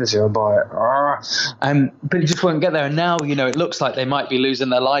goes to 30, I'll buy it. But it just won't get there. And now it looks like they might be losing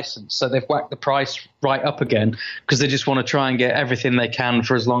their license, so they've whacked the price right up again because they just want to try and get everything they can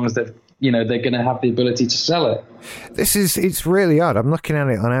for as long as they're going to have the ability to sell it. It's really odd. I'm looking at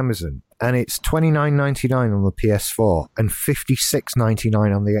it on Amazon, and it's $29.99 on the PS4 and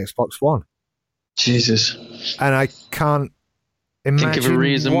 $56.99 on the Xbox One. Jesus. And I can't imagine think of a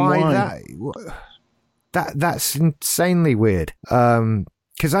reason why. That's insanely weird.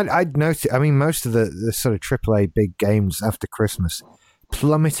 Because I'd noticed, most of the sort of AAA big games after Christmas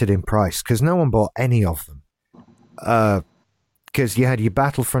plummeted in price because no one bought any of them. Because you had your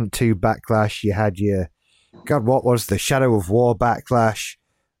Battlefront 2 Backlash, you had your, what was the Shadow of War Backlash?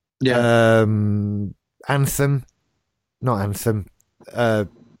 Yeah. Anthem. Not Anthem.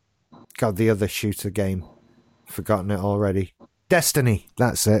 The other shooter game. Forgotten it already. Destiny,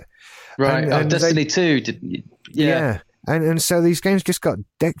 that's it. Right, and Destiny 2. Yeah. And so these games just got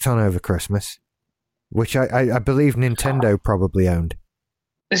dicked on over Christmas, which I believe Nintendo probably owned.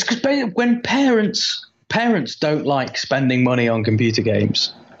 It's because when parents don't like spending money on computer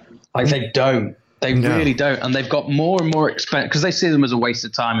games. They don't. They really don't. And they've got more and more expensive because they see them as a waste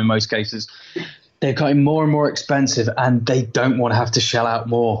of time in most cases. They've gotten more and more expensive, and they don't want to have to shell out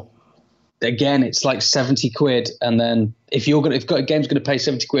more. Again, it's like 70 quid. And then if a game's going to pay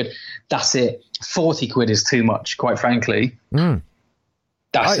 70 quid, that's it. 40 quid is too much, quite frankly.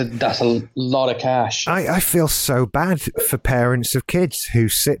 That's a lot of cash. I feel so bad for parents of kids who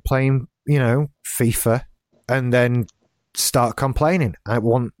sit playing, FIFA and then start complaining. I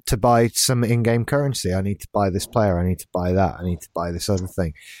want to buy some in-game currency. I need to buy this player. I need to buy that. I need to buy this other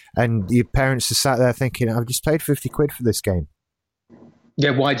thing. And your parents are sat there thinking, I've just paid 50 quid for this game.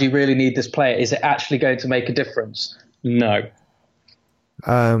 Yeah, why do you really need this player? Is it actually going to make a difference? No.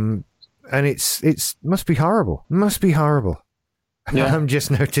 And it's must be horrible. Must be horrible. Yeah. I'm just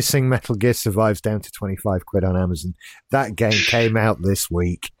noticing Metal Gear Survive's down to 25 quid on Amazon. That game came out this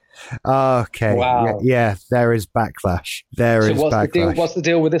week. Okay. Wow. Yeah, there is backlash. What's the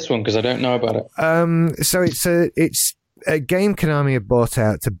deal with this one? Because I don't know about it. So it's a game Konami have bought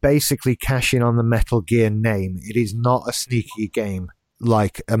out to basically cash in on the Metal Gear name. It is not a sneaky game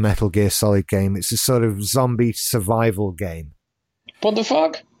like a Metal Gear Solid game. It's a sort of zombie survival game. What the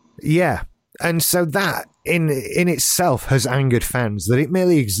fuck? Yeah. And so that in itself has angered fans that it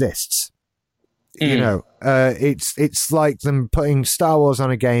merely exists. It's like them putting Star Wars on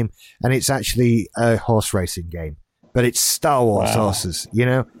a game and it's actually a horse racing game, but it's Star Wars horses,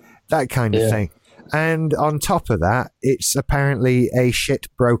 that kind of thing. And on top of that, it's apparently a shit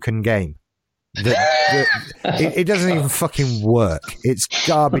broken game. It doesn't even fucking work. It's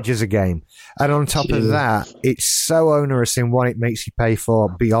garbage as a game. And on top of that, it's so onerous in what it makes you pay for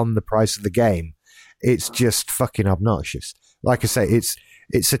beyond the price of the game. It's just fucking obnoxious. Like I say, it's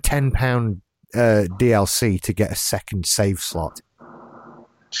a £10 DLC to get a second save slot.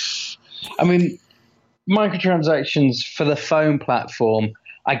 I mean, microtransactions for the phone platform,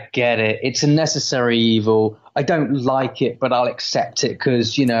 I get it. It's a necessary evil. I don't like it, but I'll accept it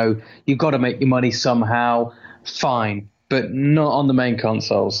because, you've got to make your money somehow. Fine, but not on the main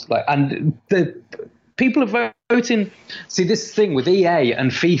consoles. And the people are voting. See, this thing with EA and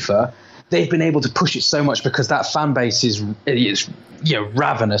FIFA, they've been able to push it so much because that fan base is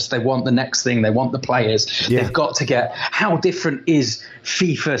ravenous. They want the next thing. They want the players. Yeah. They've got to get. How different is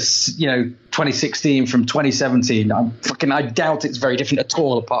FIFA, 2016 from 2017? I doubt it's very different at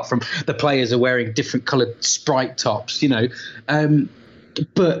all. Apart from the players are wearing different coloured Sprite tops,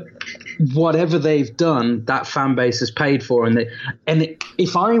 But whatever they've done, that fan base has paid for.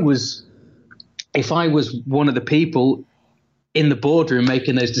 If I was one of the people in the boardroom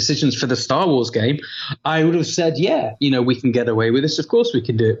making those decisions for the Star Wars game, I would have said, we can get away with this. Of course we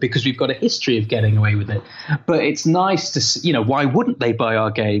can do it because we've got a history of getting away with it. But it's nice to see, why wouldn't they buy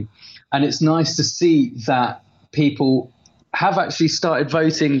our game? And it's nice to see that people have actually started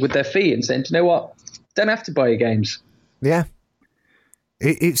voting with their feet and saying, you know what? Don't have to buy your games. Yeah.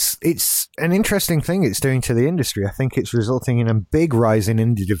 It's an interesting thing it's doing to the industry. I think it's resulting in a big rise in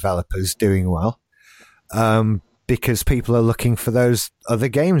indie developers doing well, because people are looking for those other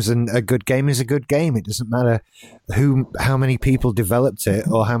games, and a good game is a good game. It doesn't matter how many people developed it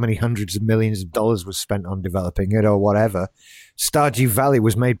or how many hundreds of millions of dollars was spent on developing it or whatever. Stardew Valley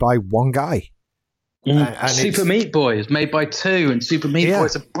was made by one guy. And Super Meat Boy is made by two, and Super Meat Boy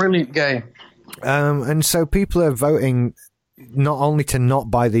is a brilliant game. And so people are voting not only to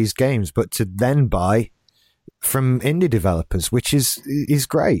not buy these games, but to then buy from indie developers, which is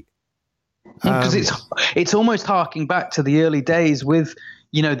great. Because it's almost harking back to the early days with,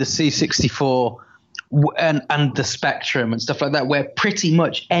 the C64 and the Spectrum and stuff like that, where pretty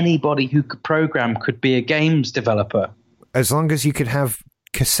much anybody who could program could be a games developer. As long as you could have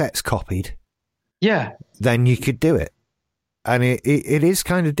cassettes copied. Yeah. Then you could do it. And it is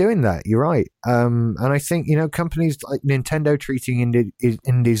kind of doing that. You're right. And I think, companies like Nintendo treating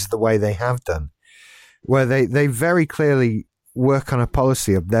indies the way they have done, where they very clearly work on a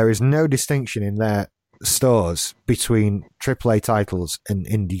policy of there is no distinction in their stores between AAA titles and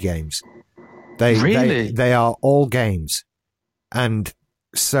indie games. They are all games. And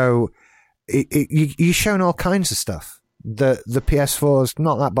so you're shown all kinds of stuff that the PS4's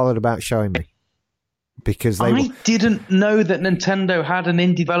not that bothered about showing me. Because I didn't know that Nintendo had an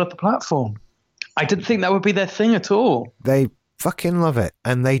indie developer platform. I didn't think that would be their thing at all. They fucking love it,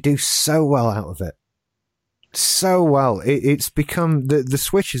 and they do so well out of it. So well. It's become the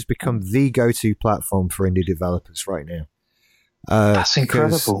Switch has become the go-to platform for indie developers right now. That's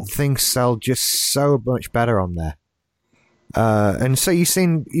incredible. Things sell just so much better on there. And so you've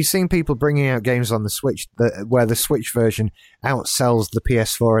seen people bringing out games on the Switch where the Switch version outsells the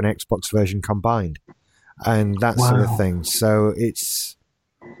PS4 and Xbox version combined. And that sort of thing. So it's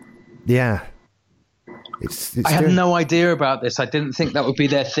I had no idea about this. I didn't think that would be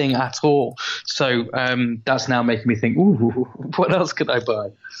their thing at all. So that's now making me think, ooh, what else could I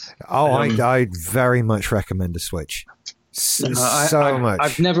buy? I'd very much recommend a Switch. So much.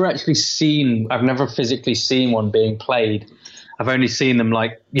 I've never physically seen one being played. I've only seen them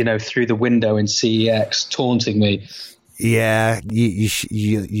through the window in CEX taunting me. Yeah,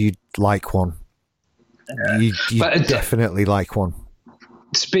 you'd like one. You definitely like one.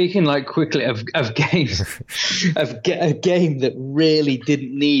 Speaking quickly of games, a game that really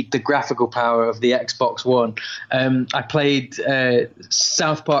didn't need the graphical power of the Xbox One. I played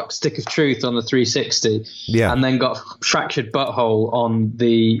South Park: Stick of Truth on the 360, and then got Fractured Butthole on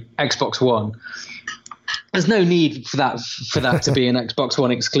the Xbox One. There's no need for that to be an Xbox One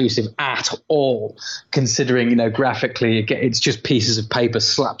exclusive at all, considering, graphically it's just pieces of paper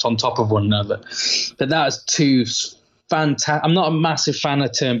slapped on top of one another. But that was too fantastic. I'm not a massive fan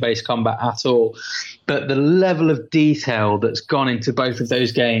of turn-based combat at all, but the level of detail that's gone into both of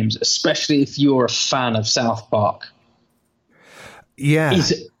those games, especially if you're a fan of South Park,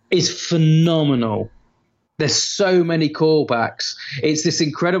 is phenomenal. There's so many callbacks. It's this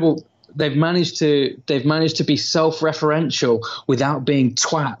incredible. They've managed to be self-referential without being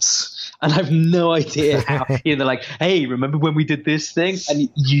twats, and I have no idea how. They're like, "Hey, remember when we did this thing?" And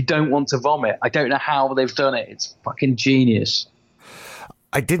you don't want to vomit. I don't know how they've done it. It's fucking genius.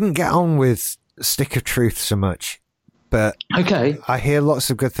 I didn't get on with Stick of Truth so much, but I hear lots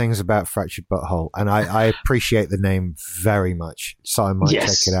of good things about Fractured Butthole, and I appreciate the name very much, so I might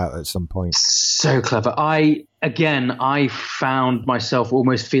check it out at some point. So clever. I found myself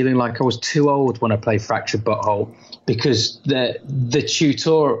almost feeling like I was too old when I played Fractured Butthole, because the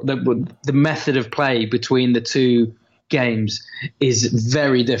tutorial, the method of play between the two games is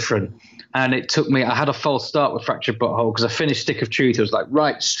very different. And it took me, I had a false start with Fractured Butthole because I finished Stick of Truth. It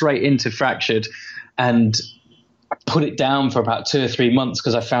was straight into Fractured, and I put it down for about 2 or 3 months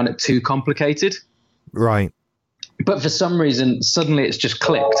because I found it too complicated. Right. But for some reason, suddenly it's just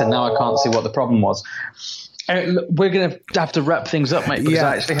clicked, and now I can't see what the problem was. We're going to have to wrap things up, mate, because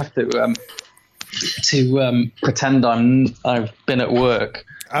I actually have to pretend I've been at work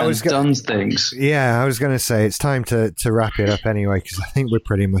and done things. Yeah, I was going to say it's time to wrap it up anyway, because I think we're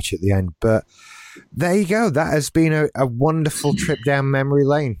pretty much at the end. But there you go. That has been a wonderful trip down memory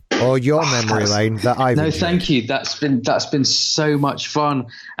lane. Or your memory lane that I've enjoyed. Thank you. That's been so much fun.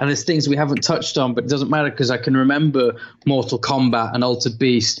 And there's things we haven't touched on, but it doesn't matter because I can remember Mortal Kombat and Altered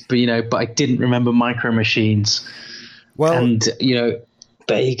Beast, but I didn't remember Micro Machines. Well, and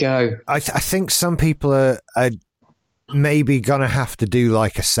there you go. I think some people are maybe gonna have to do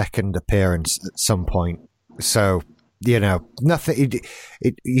a second appearance at some point. So nothing.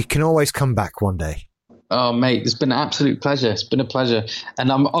 You can always come back one day. Oh, mate, it's been an absolute pleasure. It's been a pleasure.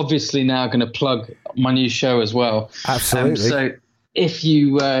 And I'm obviously now going to plug my new show as well. Absolutely. if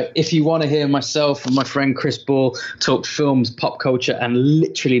you want to hear myself and my friend Chris Ball talk films, pop culture, and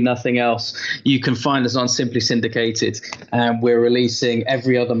literally nothing else, you can find us on Simply Syndicated, and we're releasing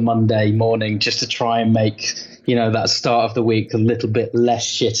every other Monday morning just to try and make that start of the week a little bit less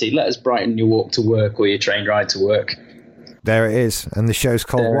shitty. Let us brighten your walk to work or your train ride to work. There it is, and the show's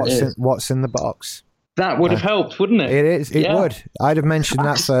called What's in the Box. That would have helped, wouldn't it? It is. It would. I'd have mentioned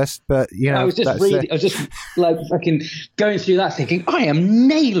that first, but I was just reading. I was just like fucking going through that, thinking, I am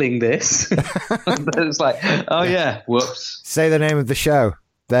nailing this. It's like, oh yeah, whoops. Say the name of the show.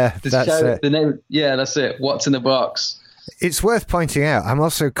 That's it. The name. Yeah, that's it. What's in the Box? It's worth pointing out, I'm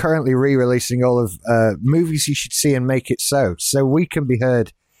also currently re-releasing all of movies you should see and make it so we can be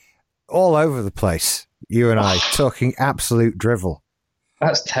heard all over the place. You and I talking absolute drivel.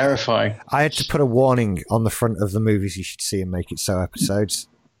 That's terrifying. I had to put a warning on the front of the movies you should see and make it so episodes.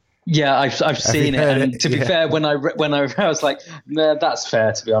 Yeah, I've seen it. And to be fair, when I was like, nah, that's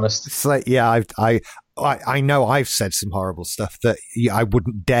fair. To be honest, it's like, yeah, I know I've said some horrible stuff that I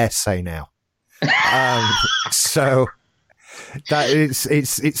wouldn't dare say now. So that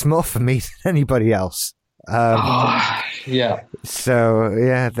it's more for me than anybody else. Yeah. So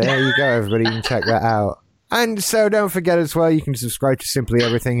yeah, there you go, everybody. You can check that out. And so don't forget as well, you can subscribe to Simply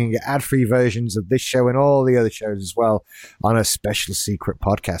Everything and get ad-free versions of this show and all the other shows as well on a special secret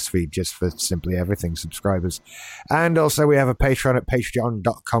podcast feed just for Simply Everything subscribers. And also we have a Patreon at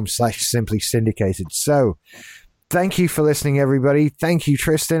patreon.com/Simply Syndicated. So thank you for listening, everybody. Thank you,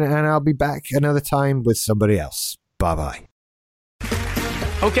 Tristan, and I'll be back another time with somebody else. Bye-bye.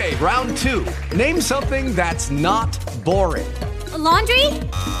 Okay, round two. Name something that's not boring. A laundry?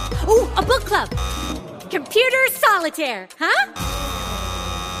 Ooh, a book club. Computer solitaire, huh?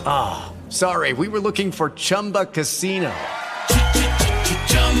 Ah, oh, sorry, we were looking for Chumba Casino.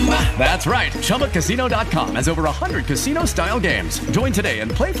 That's right, ChumbaCasino.com has over 100 casino-style games. Join today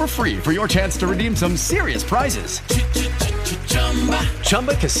and play for free for your chance to redeem some serious prizes.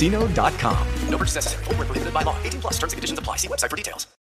 ChumbaCasino.com. No purchase necessary. Void where prohibited by law. 18+ terms and conditions apply. See website for details.